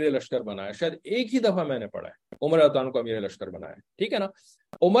کو امیر لشکر بنایا. شاید ایک ہی دفعہ میں نے پڑھا ہے عمر رضی اللہ تعالیٰ عنہ کو امیر لشکر بنایا. ٹھیک ہے نا,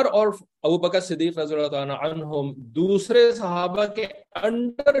 عمر اور ابو بکر صدیق رضی اللہ تعالیٰ عنہم دوسرے صحابہ کے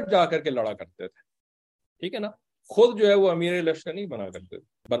انڈر جا کر کے لڑا کرتے تھے. ٹھیک ہے نا, خود جو ہے وہ امیر لشکر نہیں بنا کرتے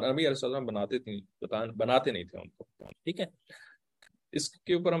تھے. نبی علیہ السلام بناتے نہیں تھے ان کو. ٹھیک ہے, اس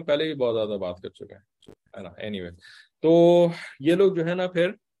کے اوپر ہم پہلے بھی بہت زیادہ بات کر چکے ہیں نا. اینی وے, تو یہ لوگ جو ہے نا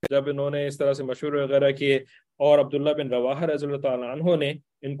پھر جب انہوں نے اس طرح سے مشورے وغیرہ کیے اور عبداللہ بن رواحہ رضی اللہ تعالیٰ عنہ نے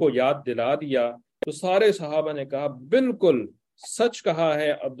ان کو یاد دلا دیا, تو سارے صحابہ نے کہا بالکل سچ کہا ہے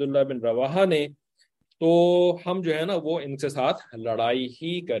عبداللہ بن رواحہ نے, تو ہم جو ہے نا وہ ان کے ساتھ لڑائی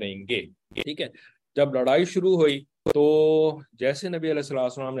ہی کریں گے. ٹھیک ہے, جب لڑائی شروع ہوئی تو جیسے نبی علیہ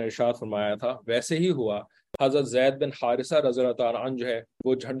السلام نے ارشاد فرمایا تھا ویسے ہی ہوا. حضرت زید بن حارثہ رضی اللہ تعالیٰ عنہ جو ہے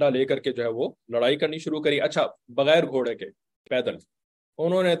وہ جھنڈا لے کر کے جو ہے وہ لڑائی کرنی شروع کری. اچھا, بغیر گھوڑے کے, پیدل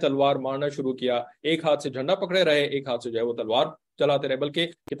انہوں نے تلوار مارنا شروع کیا. ایک ہاتھ سے جھنڈا پکڑے رہے, ایک ہاتھ سے جو ہے وہ تلوار چلاتے رہے,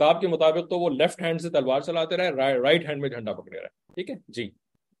 بلکہ کتاب کے مطابق تو وہ لیفٹ ہینڈ سے تلوار چلاتے رہے, رائٹ ہینڈ میں جھنڈا پکڑے رہے. ٹھیک ہے جی,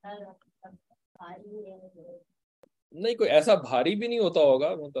 نہیں کوئی ایسا بھاری بھی نہیں ہوتا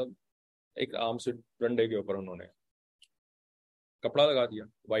ہوگا, مطلب ایک عام سے ڈنڈے کے اوپر انہوں نے کپڑا لگا دیا,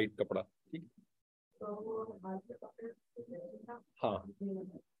 وائٹ کپڑا. ٹھیک, ہاں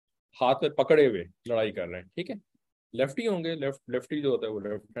ہاتھ میں پکڑے ہوئے لڑائی کر رہے ہیں. ٹھیک ہے, لیفٹی ہوں گے, لیفٹی جو ہوتا ہے وہ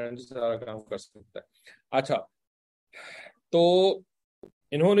لیفٹ ہینڈ سے سارا کام کر سکتا ہے. اچھا, تو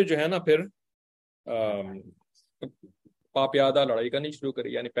انہوں نے جو ہے نا پھر پاپیادہ لڑائی کرنی شروع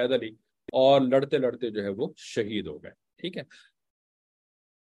کری, یعنی پیدل ہی, اور لڑتے لڑتے جو ہے وہ شہید ہو گئے. ٹھیک ہے,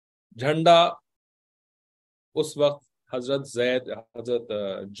 جھنڈا اس وقت حضرت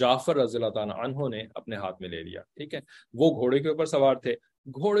جعفر رضی اللہ تعالیٰ عنہ نے اپنے ہاتھ میں لے لیا. ٹھیک ہے, وہ گھوڑے کے اوپر سوار تھے,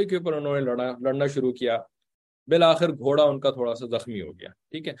 گھوڑے کے اوپر انہوں نے لڑنا شروع کیا. بالآخر گھوڑا ان کا تھوڑا سا زخمی ہو گیا.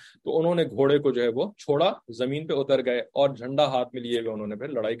 ٹھیک ہے, تو انہوں نے گھوڑے کو جو ہے وہ چھوڑا, زمین پہ اتر گئے اور جھنڈا ہاتھ میں لیے ہوئے انہوں نے پھر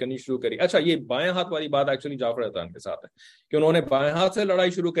لڑائی کرنی شروع کری. اچھا, یہ بائیں ہاتھ والی بات ایکچولی جعفر رضی اللہ عنہ کے ساتھ ہے کہ انہوں نے بائیں ہاتھ سے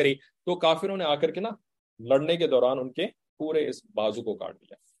لڑائی شروع کری, تو کافروں نے آ کر کے نا لڑنے کے دوران ان کے پورے اس بازو کو کاٹ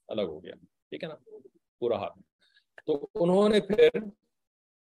دیا, الگ ہو گیا. ٹھیک ہے نا, پورا ہاتھ. تو انہوں نے پھر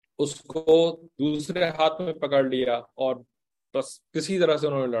اس کو دوسرے ہاتھ میں پکڑ لیا اور بس کسی طرح سے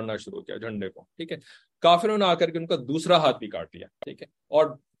انہوں نے لڑنا شروع کیا جھنڈے کو. ٹھیک ہے, کافروں نے آ کر کے ان کا دوسرا ہاتھ بھی کاٹ دیا. ٹھیک ہے, اور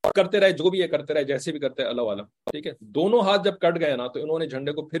کرتے رہے, جو بھی یہ کرتے رہے, جیسے بھی کرتے اللہ عالم. ٹھیک ہے, دونوں ہاتھ جب کٹ گئے نا تو انہوں نے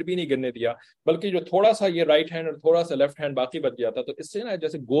جھنڈے کو پھر بھی نہیں گرنے دیا, بلکہ جو تھوڑا سا یہ رائٹ ہینڈ اور تھوڑا سا لیفٹ ہینڈ باقی بچ گیا تھا تو اس سے نا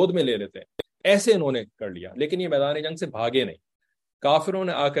جیسے گود میں لے لیتے ہیں ایسے انہوں نے کر لیا. لیکن یہ میدان جنگ سے بھاگے نہیں, کافروں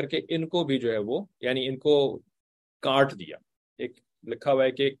نے آ کر کے ان کو بھی جو ہے وہ یعنی ان کو کاٹ دیا. ایک لکھا ہوا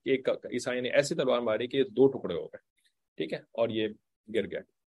ہے کہ ایک عیسائی نے ایسی تلوار ماری کہ 2 ٹکڑے ہو گئے. ٹھیک ہے, اور یہ گر گئے.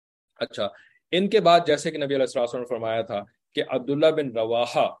 اچھا, ان کے بعد جیسے کہ نبی علیہ السلام نے فرمایا تھا کہ عبداللہ بن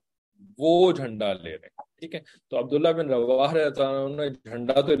رواحہ وہ جھنڈا لے لیں. ٹھیک ہے, تو عبداللہ بن رواحہ رضی اللہ عنہ نے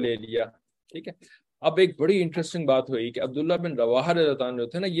جھنڈا تو لے لیا. ٹھیک ہے, اب ایک بڑی انٹرسٹنگ بات ہوئی کہ عبداللہ بن رواحہ رضی اللہ عنہ جو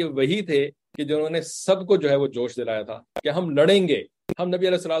تھے نا, یہ وہی تھے کہ جنہوں نے سب کو جو ہے وہ جوش دلایا تھا کہ ہم لڑیں گے, ہم نبی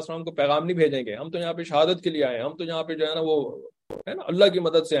علیہ السلام کو پیغام نہیں بھیجیں گے, ہم تو یہاں پہ شہادت کے لیے آئے, ہم تو یہاں پہ جو ہے نا وہ ہے نا اللہ کی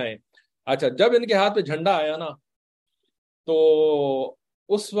مدد سے آئے. اچھا, جب ان کے ہاتھ پہ جھنڈا آیا نا تو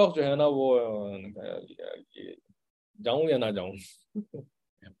اس وقت جو ہے نا وہ جاؤں یا نہ جاؤں,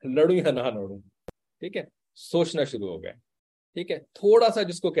 لڑوں یا نہ لڑوں. ٹھیک ہے, سوچنا شروع ہو گئے. ٹھیک ہے, تھوڑا سا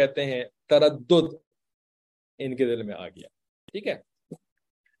جس کو کہتے ہیں تردد ان کے دل میں آ گیا. ٹھیک ہے,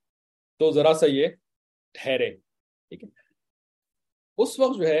 تو ذرا سا یہ ٹھہرے. ٹھیک ہے, اس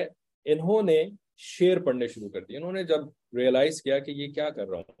وقت جو ہے انہوں نے شعر پڑھنے شروع کر دیے. انہوں نے جب ریئلائز کیا کہ یہ کیا کر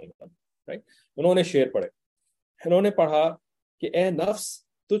رہا ہوں, رائٹ, انہوں نے شعر پڑھے. انہوں نے پڑھا کہ اے نفس,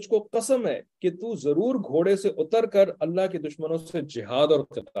 تجھ کو قسم ہے کہ تو ضرور گھوڑے سے اتر کر اللہ کے دشمنوں سے جہاد اور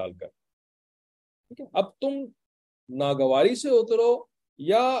قتال کر. ٹھیک ہے, اب تم ناگواری سے اترو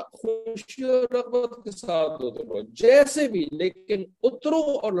یا خوشی اور رغبت کے ساتھ اترو, جیسے بھی, لیکن اترو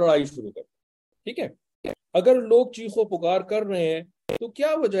اور لڑائی شروع کرو. ٹھیک ہے, اگر لوگ چیخو پکار کر رہے ہیں تو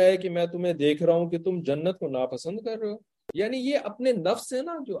کیا وجہ ہے کہ میں تمہیں دیکھ رہا ہوں کہ تم جنت کو ناپسند کر رہے ہو. یعنی یہ اپنے نفس سے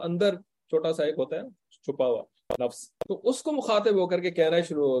نا, جو اندر چھوٹا سا ایک ہوتا ہے چھپا ہوا نفس, تو اس کو مخاطب ہو کر کے کہنا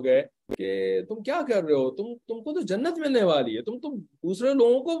شروع ہو گئے کہ تم کیا کر رہے ہو, تم کو تو جنت ملنے والی ہے, تم دوسرے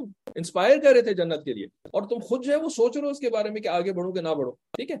لوگوں کو انسپائر کر رہے تھے جنت کے لیے, اور تم خود جو ہے وہ سوچ رہے ہو اس کے بارے میں کہ آگے بڑھو کہ نہ بڑھو.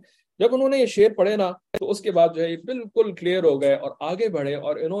 ٹھیک ہے, جب انہوں نے یہ شعر پڑھے نا تو اس کے بعد جو ہے بالکل کلیئر ہو گئے اور آگے بڑھے,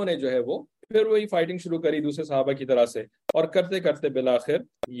 اور انہوں نے جو ہے وہ پھر وہی فائٹنگ شروع کری دوسرے صحابہ کی طرح سے, اور کرتے کرتے بالآخر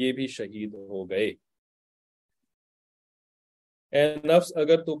یہ بھی شہید ہو گئے. اے نفس,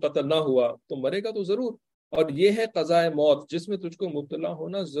 اگر تو قتل نہ ہوا تو مرے گا تو ضرور, اور یہ ہے قضاء موت جس میں تجھ کو مبتلا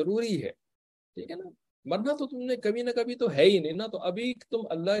ہونا ضروری ہے. ٹھیک ہے نا, مرنا تو تم نے کبھی نہ کبھی تو ہے ہی نہیں نا, تو ابھی تم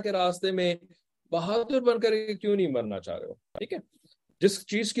اللہ کے راستے میں بہادر بن کر کیوں نہیں مرنا چاہ رہے ہو. ٹھیک ہے, جس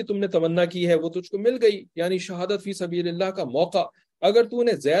چیز کی تم نے تمنا کی ہے وہ تجھ کو مل گئی, یعنی شہادت فی سبیل اللہ کا موقع. اگر تو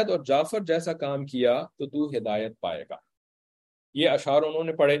نے زید اور جعفر جیسا کام کیا تو تو ہدایت پائے گا. یہ اشعار انہوں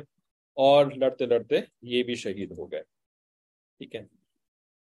نے پڑھے اور لڑتے لڑتے یہ بھی شہید ہو گئے. ٹھیک ہے,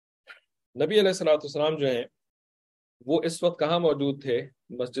 نبی علیہ الصلوۃ والسلام جو ہیں وہ اس وقت کہاں موجود تھے,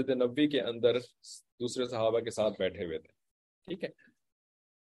 مسجد نبوی کے اندر دوسرے صحابہ کے ساتھ بیٹھے ہوئے تھے. ٹھیک ہے,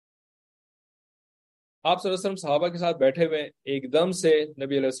 آپ صلی اللہ علیہ وسلم صحابہ کے ساتھ بیٹھے ہوئے, ایک دم سے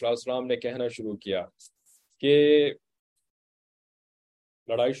نبی علیہ الصلوۃ والسلام نے کہنا شروع کیا کہ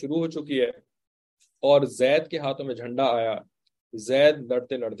لڑائی شروع ہو چکی ہے اور زید کے ہاتھوں میں جھنڈا آیا, زید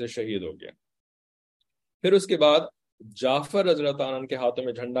لڑتے لڑتے شہید ہو گیا. پھر اس کے بعد جعفر رضی اللہ عنہ کے ہاتھوں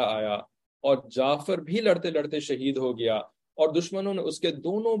میں جھنڈا آیا اور جعفر بھی لڑتے لڑتے شہید ہو گیا, اور دشمنوں نے اس کے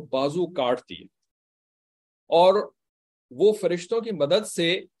دونوں بازو کاٹ دیے, اور وہ فرشتوں کی مدد سے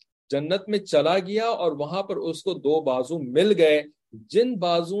جنت میں چلا گیا, اور وہاں پر اس کو 2 بازو مل گئے جن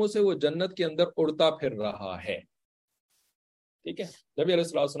بازوؤں سے وہ جنت کے اندر اڑتا پھر رہا ہے. ٹھیک ہے, نبی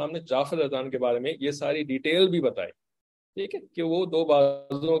علیہ السلام نے جعفر رضی اللہ عنہ کے بارے میں یہ ساری ڈیٹیل بھی بتائی. ٹھیک ہے, کہ وہ 2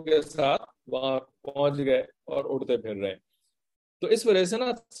 بازوؤں کے ساتھ وہاں پہنچ گئے اور اڑتے پھر رہے. تو اس وجہ سے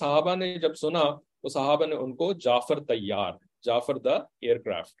نا صحابہ نے جب سنا تو صحابہ نے ان کو Jafar Tayyar, Jafar the year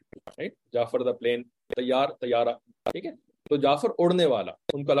craft, Jafar the plane, Tayyar طیارہ. ٹھیک ہے, تو جعفر اڑنے والا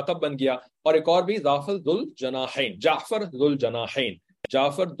ان کا لقب بن گیا. اور ایک اور بھی جعفر ذوالجناحین, جعفر ذوالجناحین,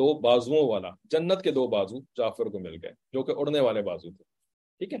 جعفر 2 بازوؤں والا, جنت کے 2 بازو جعفر کو مل گئے جو کہ اڑنے والے بازو تھے.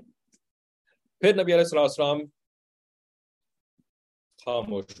 ٹھیک ہے, پھر نبی علیہ السلام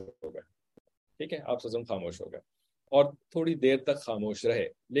خاموش ہو گئے. ٹھیک ہے, آپ صلی اللہ علیہ وسلم خاموش ہو گئے اور تھوڑی دیر تک خاموش رہے,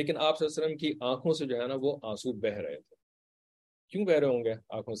 لیکن آپ صلی اللہ علیہ وسلم کی آنکھوں سے جو ہے نا وہ آنسو بہ رہے تھے. کیوں بہ رہے ہوں گے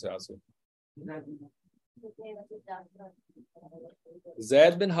آنکھوں سے آنسو؟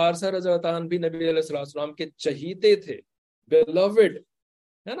 زید بن حارثہ رضی اللہ عنہ بھی نبی علیہ السلام کے چہیتے تھے, بیلوڈ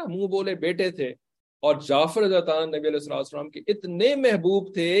ہے نا, منہ بولے بیٹے تھے. اور جعفر رضی اللہ عنہ نبی علیہ السلام کے اتنے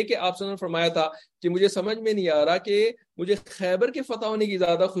محبوب تھے کہ آپ صلی اللہ علیہ وسلم نے فرمایا تھا کہ مجھے سمجھ میں نہیں آ رہا کہ مجھے خیبر کے فتح ہونے کی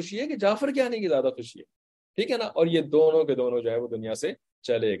زیادہ خوشی ہے کہ جعفر کے آنے کی زیادہ خوشی ہے. ٹھیک ہے نا، اور یہ دونوں کے دونوں جو ہے وہ دنیا سے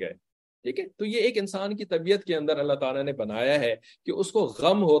چلے گئے. ٹھیک ہے، تو یہ ایک انسان کی طبیعت کے اندر اللہ تعالیٰ نے بنایا ہے کہ اس کو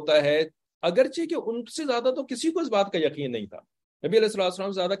غم ہوتا ہے، اگرچہ کہ ان سے زیادہ تو کسی کو اس بات کا یقین نہیں تھا. نبی علیہ الصلوۃ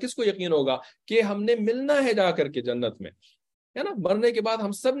والسلام سے زیادہ کس کو یقین ہوگا کہ ہم نے ملنا ہے جا کر کے جنت میں، ہے نا، مرنے کے بعد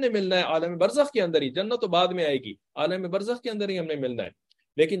ہم سب نے ملنا ہے عالم برزخ کے اندر ہی، جنت تو بعد میں آئے گی، عالم برزخ کے اندر ہی ہم نے ملنا ہے.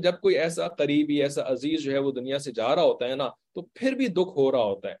 لیکن جب کوئی ایسا قریبی، ایسا عزیز جو ہے وہ دنیا سے جا رہا ہوتا ہے نا، تو پھر بھی دکھ ہو رہا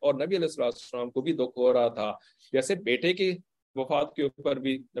ہوتا ہے. اور نبی علیہ الصلوۃ والسلام کو بھی دکھ ہو رہا تھا. جیسے بیٹے کی وفات کے اوپر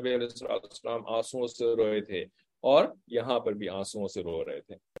بھی نبی علیہ الصلوۃ والسلام آنسوؤں سے روئے تھے، اور یہاں پر بھی آنسوؤں سے رو رہے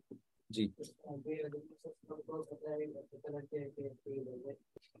تھے. جی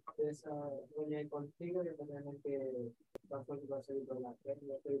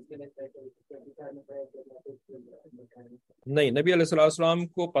نہیں، نبی علیہ الصلوۃ والسلام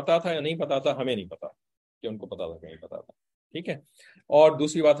کو پتا تھا یا نہیں پتا تھا، ہمیں نہیں پتا کہ ان کو پتا تھا کہ نہیں پتا تھا. ٹھیک ہے، اور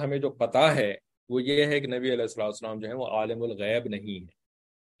دوسری بات ہمیں جو پتا ہے وہ یہ ہے کہ نبی علیہ الصلوۃ والسلام جو ہے وہ عالم الغیب نہیں ہے.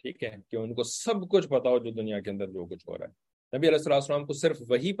 ٹھیک ہے، کہ ان کو سب کچھ پتا ہو جو دنیا کے اندر جو کچھ ہو رہا ہے. نبی علیہ الصلوۃ والسلام کو صرف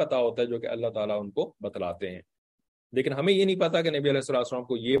وہی پتا ہوتا ہے جو کہ اللہ تعالیٰ ان کو بتلاتے ہیں. لیکن ہمیں یہ نہیں پتا کہ نبی علیہ الصلوۃ والسلام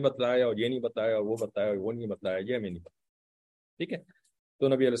کو یہ بتلایا اور یہ نہیں بتایا، اور وہ بتایا اور وہ نہیں بتلایا، یہ ہمیں نہیں پتا. ٹھیک ہے، تو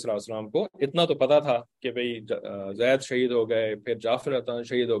نبی علیہ الصلوۃ والسلام کو اتنا تو پتا تھا کہ بھئی زید شہید ہو گئے، پھر جعفر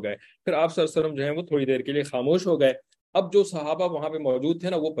شہید ہو گئے. پھر آپ صلی اللہ علیہ وسلم جو ہیں وہ تھوڑی دیر کے لیے خاموش ہو گئے. اب جو صحابہ وہاں پہ موجود تھے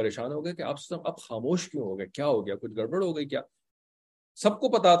نا، وہ پریشان ہو گئے کہ آپ صلی اللہ علیہ وسلم اب خاموش کیوں ہو گئے، کیا ہو گیا، کچھ گڑبڑ ہو گئی کیا. سب کو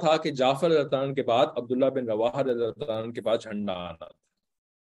پتا تھا کہ جعفر رضی اللہ عنہ کے بعد عبداللہ بن رواحہ رضی اللہ عنہ کے بعد جھنڈا آنا تھا،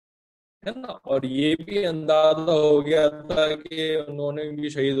 ہے نا، اور یہ بھی اندازہ ہو گیا تھا کہ انہوں نے بھی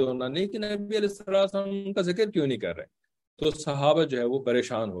شہید ہونا. لیکن نبی علیہ الصلوۃ والسلام کا ذکر کیوں نہیں کر رہے؟ تو صحابہ جو ہے وہ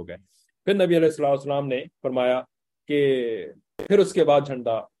پریشان ہو گئے. پھر نبی علیہ الصلوۃ والسلام نے فرمایا کہ پھر اس کے بعد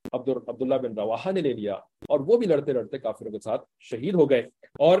جھنڈا عبداللہ بن رواحہ نے لے لیا، اور وہ بھی لڑتے لڑتے کافروں کے ساتھ شہید ہو گئے.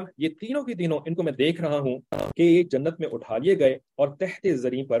 اور یہ تینوں کی تینوں، ان کو میں دیکھ رہا ہوں کہ یہ جنت میں اٹھا لیے گئے اور تحت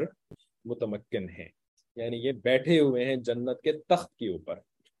زریں پر متمکن ہیں، یعنی یہ بیٹھے ہوئے ہیں جنت کے تخت کے اوپر.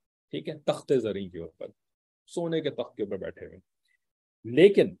 ٹھیک ہے، تخت زریں کے اوپر، سونے کے تخت کے اوپر بیٹھے ہوئے.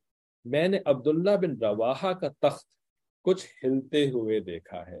 لیکن میں نے عبداللہ بن رواحہ کا تخت کچھ ہلتے ہوئے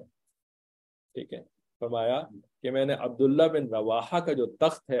دیکھا ہے. ٹھیک ہے، فرمایا کہ میں نے عبداللہ بن رواحہ کا جو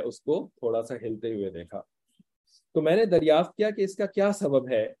تخت ہے اس کو تھوڑا سا ہلتے ہوئے دیکھا. تو میں نے دریافت کیا کہ اس کا کیا سبب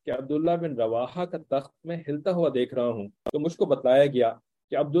ہے کہ عبداللہ بن رواحہ کا تخت میں ہلتا ہوا دیکھ رہا ہوں. تو مجھ کو بتلایا گیا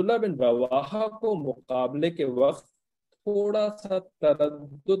کہ عبداللہ بن رواحہ کو مقابلے کے وقت تھوڑا سا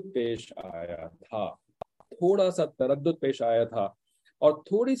تردد پیش آیا تھا، تھوڑا سا تردد پیش آیا تھا، اور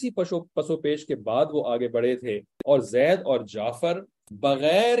تھوڑی سی پسو پیش کے بعد وہ آگے بڑھے تھے، اور زید اور جعفر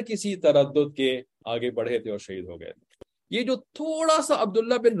بغیر کسی تردد کے آگے بڑھے تھے اور شہید ہو گئے تھے. یہ جو تھوڑا سا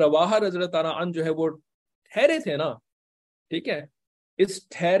عبداللہ بن رواحہ رضی اللہ تعالیٰ عنہ جو ہے وہ ٹھہرے تھے نا، ٹھیک ہے، اس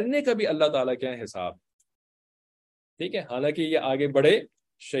ٹھہرنے کا بھی اللہ تعالیٰ کیا ہے حساب. ٹھیک ہے، حالانکہ یہ آگے بڑھے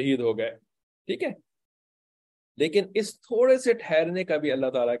شہید ہو گئے، ٹھیک ہے، لیکن اس تھوڑے سے ٹھہرنے کا بھی اللہ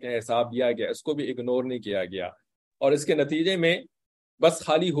تعالیٰ کا حساب لیا گیا، اس کو بھی اگنور نہیں کیا گیا. اور اس کے نتیجے میں بس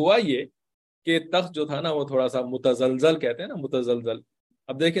خالی ہوا یہ کہ تخت جو تھا نا وہ تھوڑا سا متزلزل، کہتے ہیں نا متزلزل.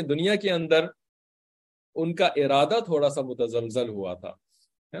 اب دیکھیں دنیا کے اندر ان کا ارادہ تھوڑا سا متزلزل ہوا تھا،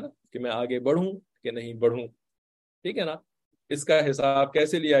 ہے نا، کہ میں آگے بڑھوں کہ نہیں بڑھوں. ٹھیک ہے نا، اس کا حساب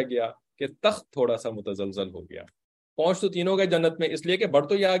کیسے لیا گیا کہ تخت تھوڑا سا متزلزل ہو گیا. پہنچ تو تینوں گئے جنت میں، اس لیے کہ بڑھ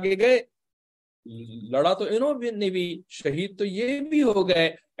تو یہ آگے گئے، لڑا تو انہوں نے بھی، شہید تو یہ بھی ہو گئے.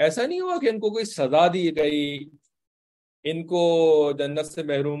 ایسا نہیں ہوا کہ ان کو کوئی سزا دی گئی، ان کو جنت سے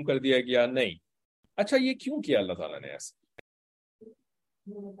محروم کر دیا گیا، نہیں. اچھا یہ کیوں کیا اللہ تعالیٰ نے ایسا؟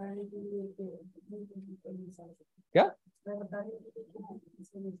 کیا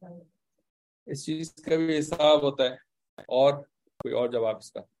اس چیز کا بھی حساب ہوتا ہے؟ اور کوئی اور جواب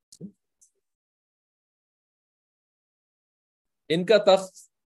اس کا؟ ان کا تخت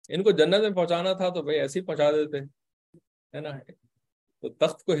ان کو جنت میں پہنچانا تھا تو بھائی ایسے ہی پہنچا دیتے، ہے نا، تو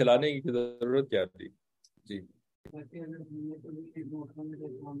تخت کو ہلانے کی ضرورت کیا تھی؟ جی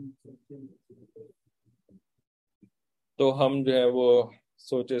تو ہم جو ہے وہ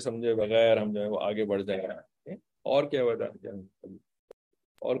سوچے سمجھے بغیر ہم جو ہے وہ آگے بڑھ جائیں گے. اور کیا وجہ کیا،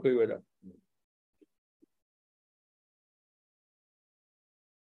 اور کوئی وجہ؟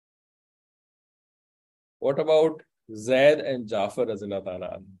 What about Zaid and Jafar رضی اللہ تعالیٰ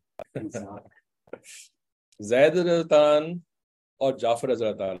عنہ؟ زید رضی اللہ تعالیٰ عنہ اور جعفر رضی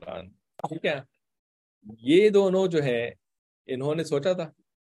اللہ تعالیٰ عنہ، ٹھیک ہے، یہ دونوں جو ہیں انہوں نے سوچا تھا،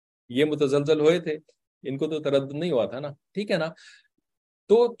 یہ متزلزل ہوئے تھے، ان کو تو تردد نہیں ہوا تھا نا، ٹھیک ہے نا.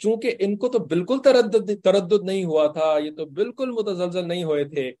 تو چونکہ ان کو تو بالکل تردد نہیں ہوا تھا، یہ تو بالکل متزلزل نہیں ہوئے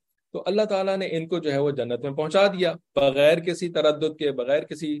تھے، تو اللہ تعالیٰ نے ان کو جو ہے وہ جنت میں پہنچا دیا بغیر کسی تردد کے، بغیر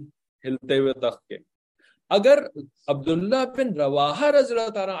کسی ہلتے ہوئے تخت کے. اگر عبداللہ بن رواحہ رضی اللہ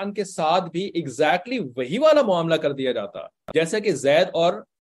تعالیٰ عنہ کے ساتھ بھی ایگزیکٹلی وہی والا معاملہ کر دیا جاتا جیسا کہ زید اور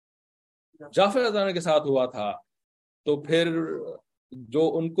جعفر رضی اللہ عنہ کے ساتھ ہوا تھا، تو پھر جو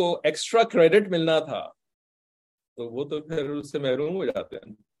ان کو ایکسٹرا کریڈٹ ملنا تھا تو وہ تو پھر اس سے محروم ہو جاتے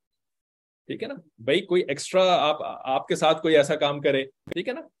ہیں. ٹھیک ہے نا بھائی، کوئی ایکسٹرا آپ کے ساتھ کوئی ایسا کام کرے، ٹھیک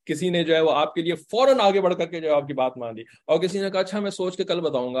ہے نا، کسی نے جو ہے وہ آپ کے لیے فوراً آگے بڑھ کر کے جو ہے آپ کی بات مان لی، اور کسی نے کہا اچھا میں سوچ کے کل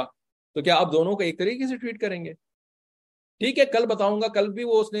بتاؤں گا، تو کیا آپ دونوں کو ایک طریقے سے ٹریٹ کریں گے؟ ٹھیک ہے کل بتاؤں گا، کل بھی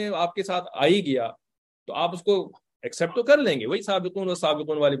وہ اس نے آپ کے ساتھ آ ہی گیا تو آپ اس کو ایکسیپٹ تو کر لیں گے. وہی سابقون و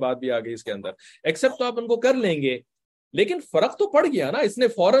سابقون والی بات بھی آ گئی اس کے اندر، ایکسیپٹ تو آپ ان کو کر لیں گے، لیکن فرق تو پڑ گیا نا، اس نے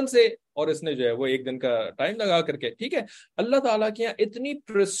فوراً سے اور اس نے جو ہے وہ ایک دن کا ٹائم لگا کر کے. ٹھیک ہے، اللہ تعالیٰ کے یہاں اتنی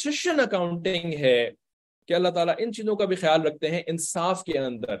پریسیشن اکاؤنٹنگ ہے کہ اللہ تعالیٰ ان چیزوں کا بھی خیال رکھتے ہیں انصاف کے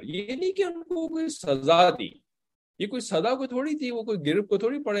اندر. یہ نہیں کہ ان کو کوئی سزا دی، یہ کوئی سزا کو تھوڑی تھی، وہ کوئی گرفت کو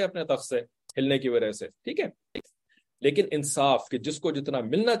تھوڑی پڑے اپنے تخت سے ہلنے کی وجہ سے. ٹھیک ہے، لیکن انصاف کہ جس کو جتنا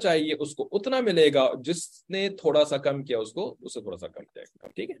ملنا چاہیے اس کو اتنا ملے گا، جس نے تھوڑا سا کم کیا اس کو اسے تھوڑا سا کم جائے گا.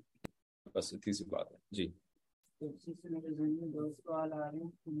 ٹھیک ہے، بس اتنی سی بات ہے. جی اسی سے میرے ذہن میں دو سوال آ رہے ہیں.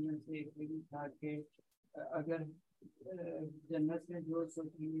 ان میں سے ایک بھی تھا کہ اگر جنت میں جو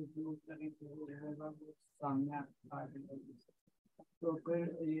سوچیں گے جو کریں تو وہ رہے گا، وہ سامنے آ جائے گا، تو پھر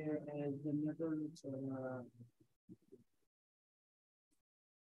یہ جنت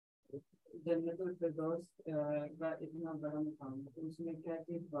الفردوس کا اتنا بڑا مقام ہے، تو اس میں کیا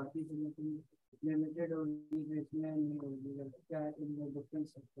چیز باقی جنتوں میں لمیٹڈ ہوگی جو اس میں نہیں ہوگی؟ کیا ان میں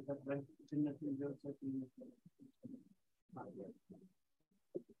ڈفرینس ہے جنت میں جو سوچیں؟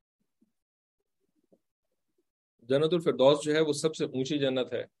 جنت الفردوس جو ہے وہ سب سے اونچی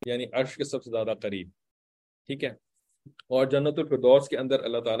جنت ہے، یعنی عرش کے سب سے زیادہ قریب. ٹھیک ہے، اور جنت الفردوس کے اندر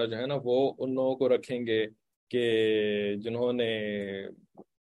اللہ تعالیٰ جو ہے نا وہ ان لوگوں کو رکھیں گے کہ جنہوں نے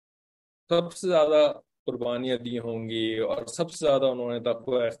سب سے زیادہ قربانیاں دی ہوں گی اور سب سے زیادہ انہوں نے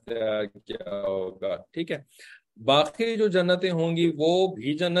تقوی اختیار کیا ہوگا. ٹھیک ہے، باقی جو جنتیں ہوں گی وہ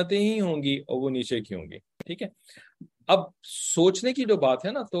بھی جنتیں ہی ہوں گی اور وہ نیچے کی ہوں گی. ٹھیک ہے، اب سوچنے کی جو بات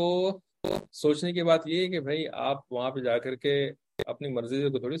ہے نا، تو سوچنے کی بات یہ ہے کہ بھائی آپ وہاں پہ جا کر کے اپنی مرضی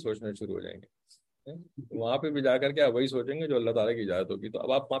سے تھوڑی سوچنا شروع ہو جائیں گے. وہاں پہ بھی جا کر کے آپ وہی سوچیں گے جو اللہ تعالیٰ کی اجازت ہوگی، تو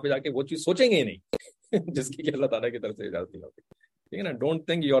اب آپ وہاں پہ جا کے وہ چیز سوچیں گے ہی نہیں جس کی کہ اللہ تعالیٰ کی طرف سے اجازت نہیں ہوگی. ٹھیک ہے نا، don't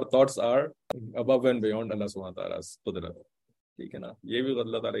think your thoughts are above and beyond اللہ سبحانہ تعالیٰ قدرت. ٹھیک ہے نا، یہ بھی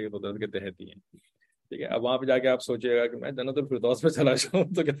اللہ تعالیٰ کی قدرت کے تحت ہی ہے. ٹھیک ہے، اب وہاں پہ جا کے آپ سوچیے گا کہ میں جنت الفردوس پہ چلا جاؤں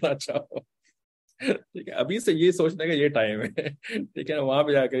تو کتنا اچھا ہو. ٹھیک ہے، ابھی سے یہ سوچنے کا یہ ٹائم ہے. ٹھیک ہے نا، وہاں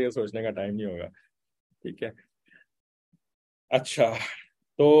پہ جا کے یہ سوچنے کا ٹائم نہیں ہوگا. ٹھیک ہے، اچھا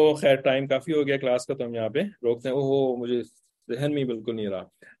تو خیر ٹائم کافی ہو گیا کلاس کا، تو ہم یہاں پہ روکتے ہیں. اوہ مجھے ذہن میں بالکل نہیں رہا،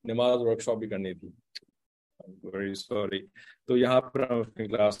 نماز ورک شاپ بھی کرنی تھی، ویری سوری. تو یہاں پر ہم اپنی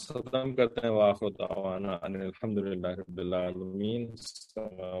کلاس ختم کرتے ہیں. وآخر دعوانا ان الحمد للہ رب العالمین.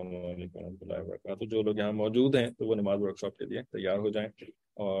 السلام علیکم ورحمۃ اللہ وبرکاتہ. جو لوگ یہاں موجود ہیں تو وہ نماز ورک شاپ کے لیے تیار ہو جائیں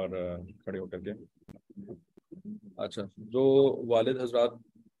اور کھڑے ہو کر کے. اچھا، جو والد حضرات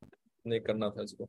نے کرنا تھا اس کو